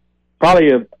there.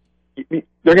 They're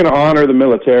going to honor the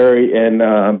military, and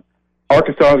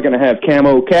Arkansas is going to have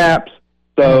camo caps.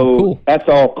 So cool. That's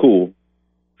all cool.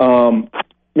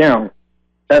 Now,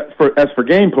 as for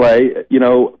gameplay,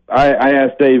 I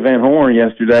asked Dave Van Horn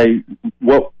yesterday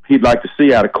what he'd like to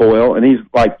see out of Coyle, and he's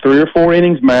like 3 or 4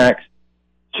 innings max.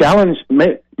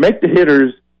 Make the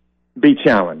hitters be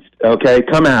challenged. Okay,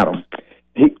 come at them.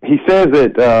 He says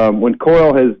that when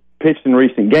Coyle has pitched in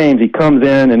recent games, he comes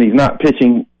in and he's not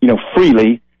pitching,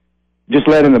 freely, just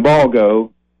letting the ball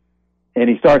go, and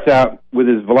he starts out with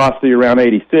his velocity around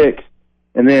 86,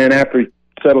 and then after he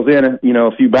settles in,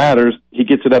 a few batters, he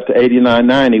gets it up to 89,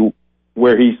 90,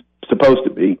 where he's supposed to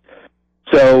be.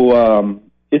 So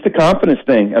it's a confidence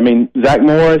thing. I mean, Zach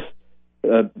Morris,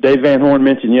 Dave Van Horn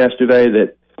mentioned yesterday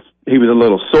that he was a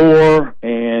little sore,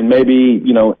 and maybe,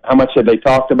 how much had they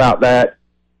talked about that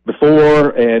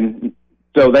before? And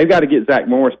so they've got to get Zach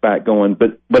Morris back going.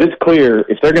 But it's clear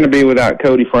if they're going to be without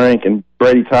Cody Frank and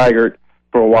Brady Tigert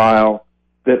for a while,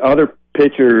 that other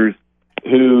pitchers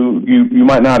who you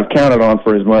might not have counted on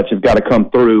for as much have got to come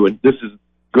through. And this is a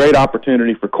great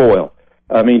opportunity for Coyle.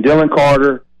 I mean, Dylan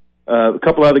Carter, a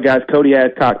couple other guys, Cody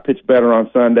Adcock pitched better on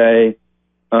Sunday.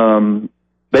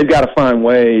 they've got to find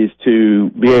ways to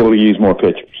be able to use more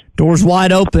pitchers. Door's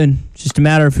wide open. It's just a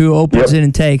matter of who opens it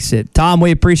and takes it. Tom,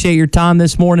 we appreciate your time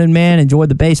this morning, man. Enjoy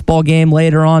the baseball game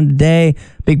later on today.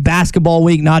 Big basketball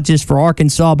week, not just for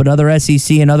Arkansas, but other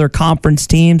SEC and other conference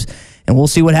teams. And we'll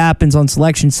see what happens on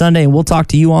Selection Sunday, and we'll talk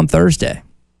to you on Thursday.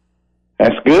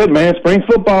 That's good, man. Spring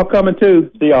football coming too.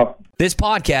 See y'all. This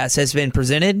podcast has been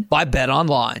presented by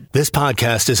BetOnline. This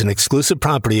podcast is an exclusive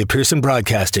property of Pearson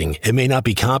Broadcasting. It may not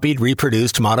be copied,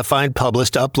 reproduced, modified,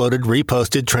 published, uploaded,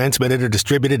 reposted, transmitted, or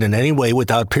distributed in any way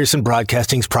without Pearson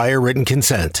Broadcasting's prior written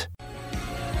consent.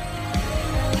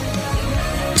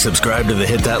 Subscribe to the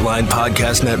Hit That Line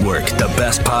Podcast Network, the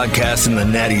best podcast in the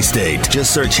Natty State.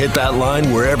 Just search Hit That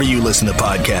Line wherever you listen to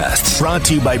podcasts. Brought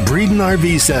to you by Breeden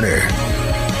RV Center.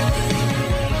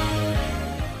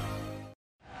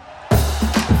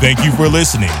 Thank you for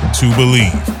listening to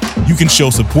Believe. You can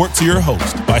show support to your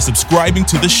host by subscribing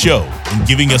to the show and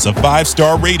giving us a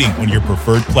 5-star rating on your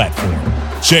preferred platform.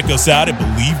 Check us out at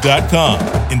Believe.com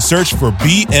and search for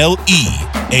BLEAV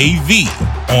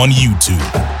on YouTube.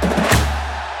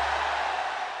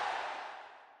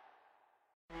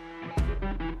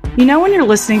 You know when you're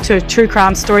listening to a true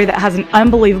crime story that has an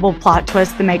unbelievable plot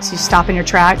twist that makes you stop in your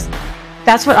tracks?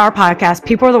 That's what our podcast,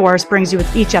 People Are the Worst, brings you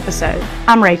with each episode.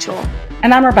 I'm Rachel.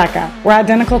 And I'm Rebecca. We're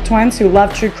identical twins who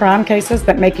love true crime cases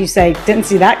that make you say, didn't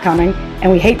see that coming,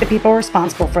 and we hate the people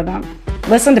responsible for them.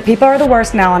 Listen to People Are the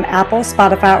Worst now on Apple,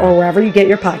 Spotify, or wherever you get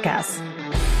your podcasts.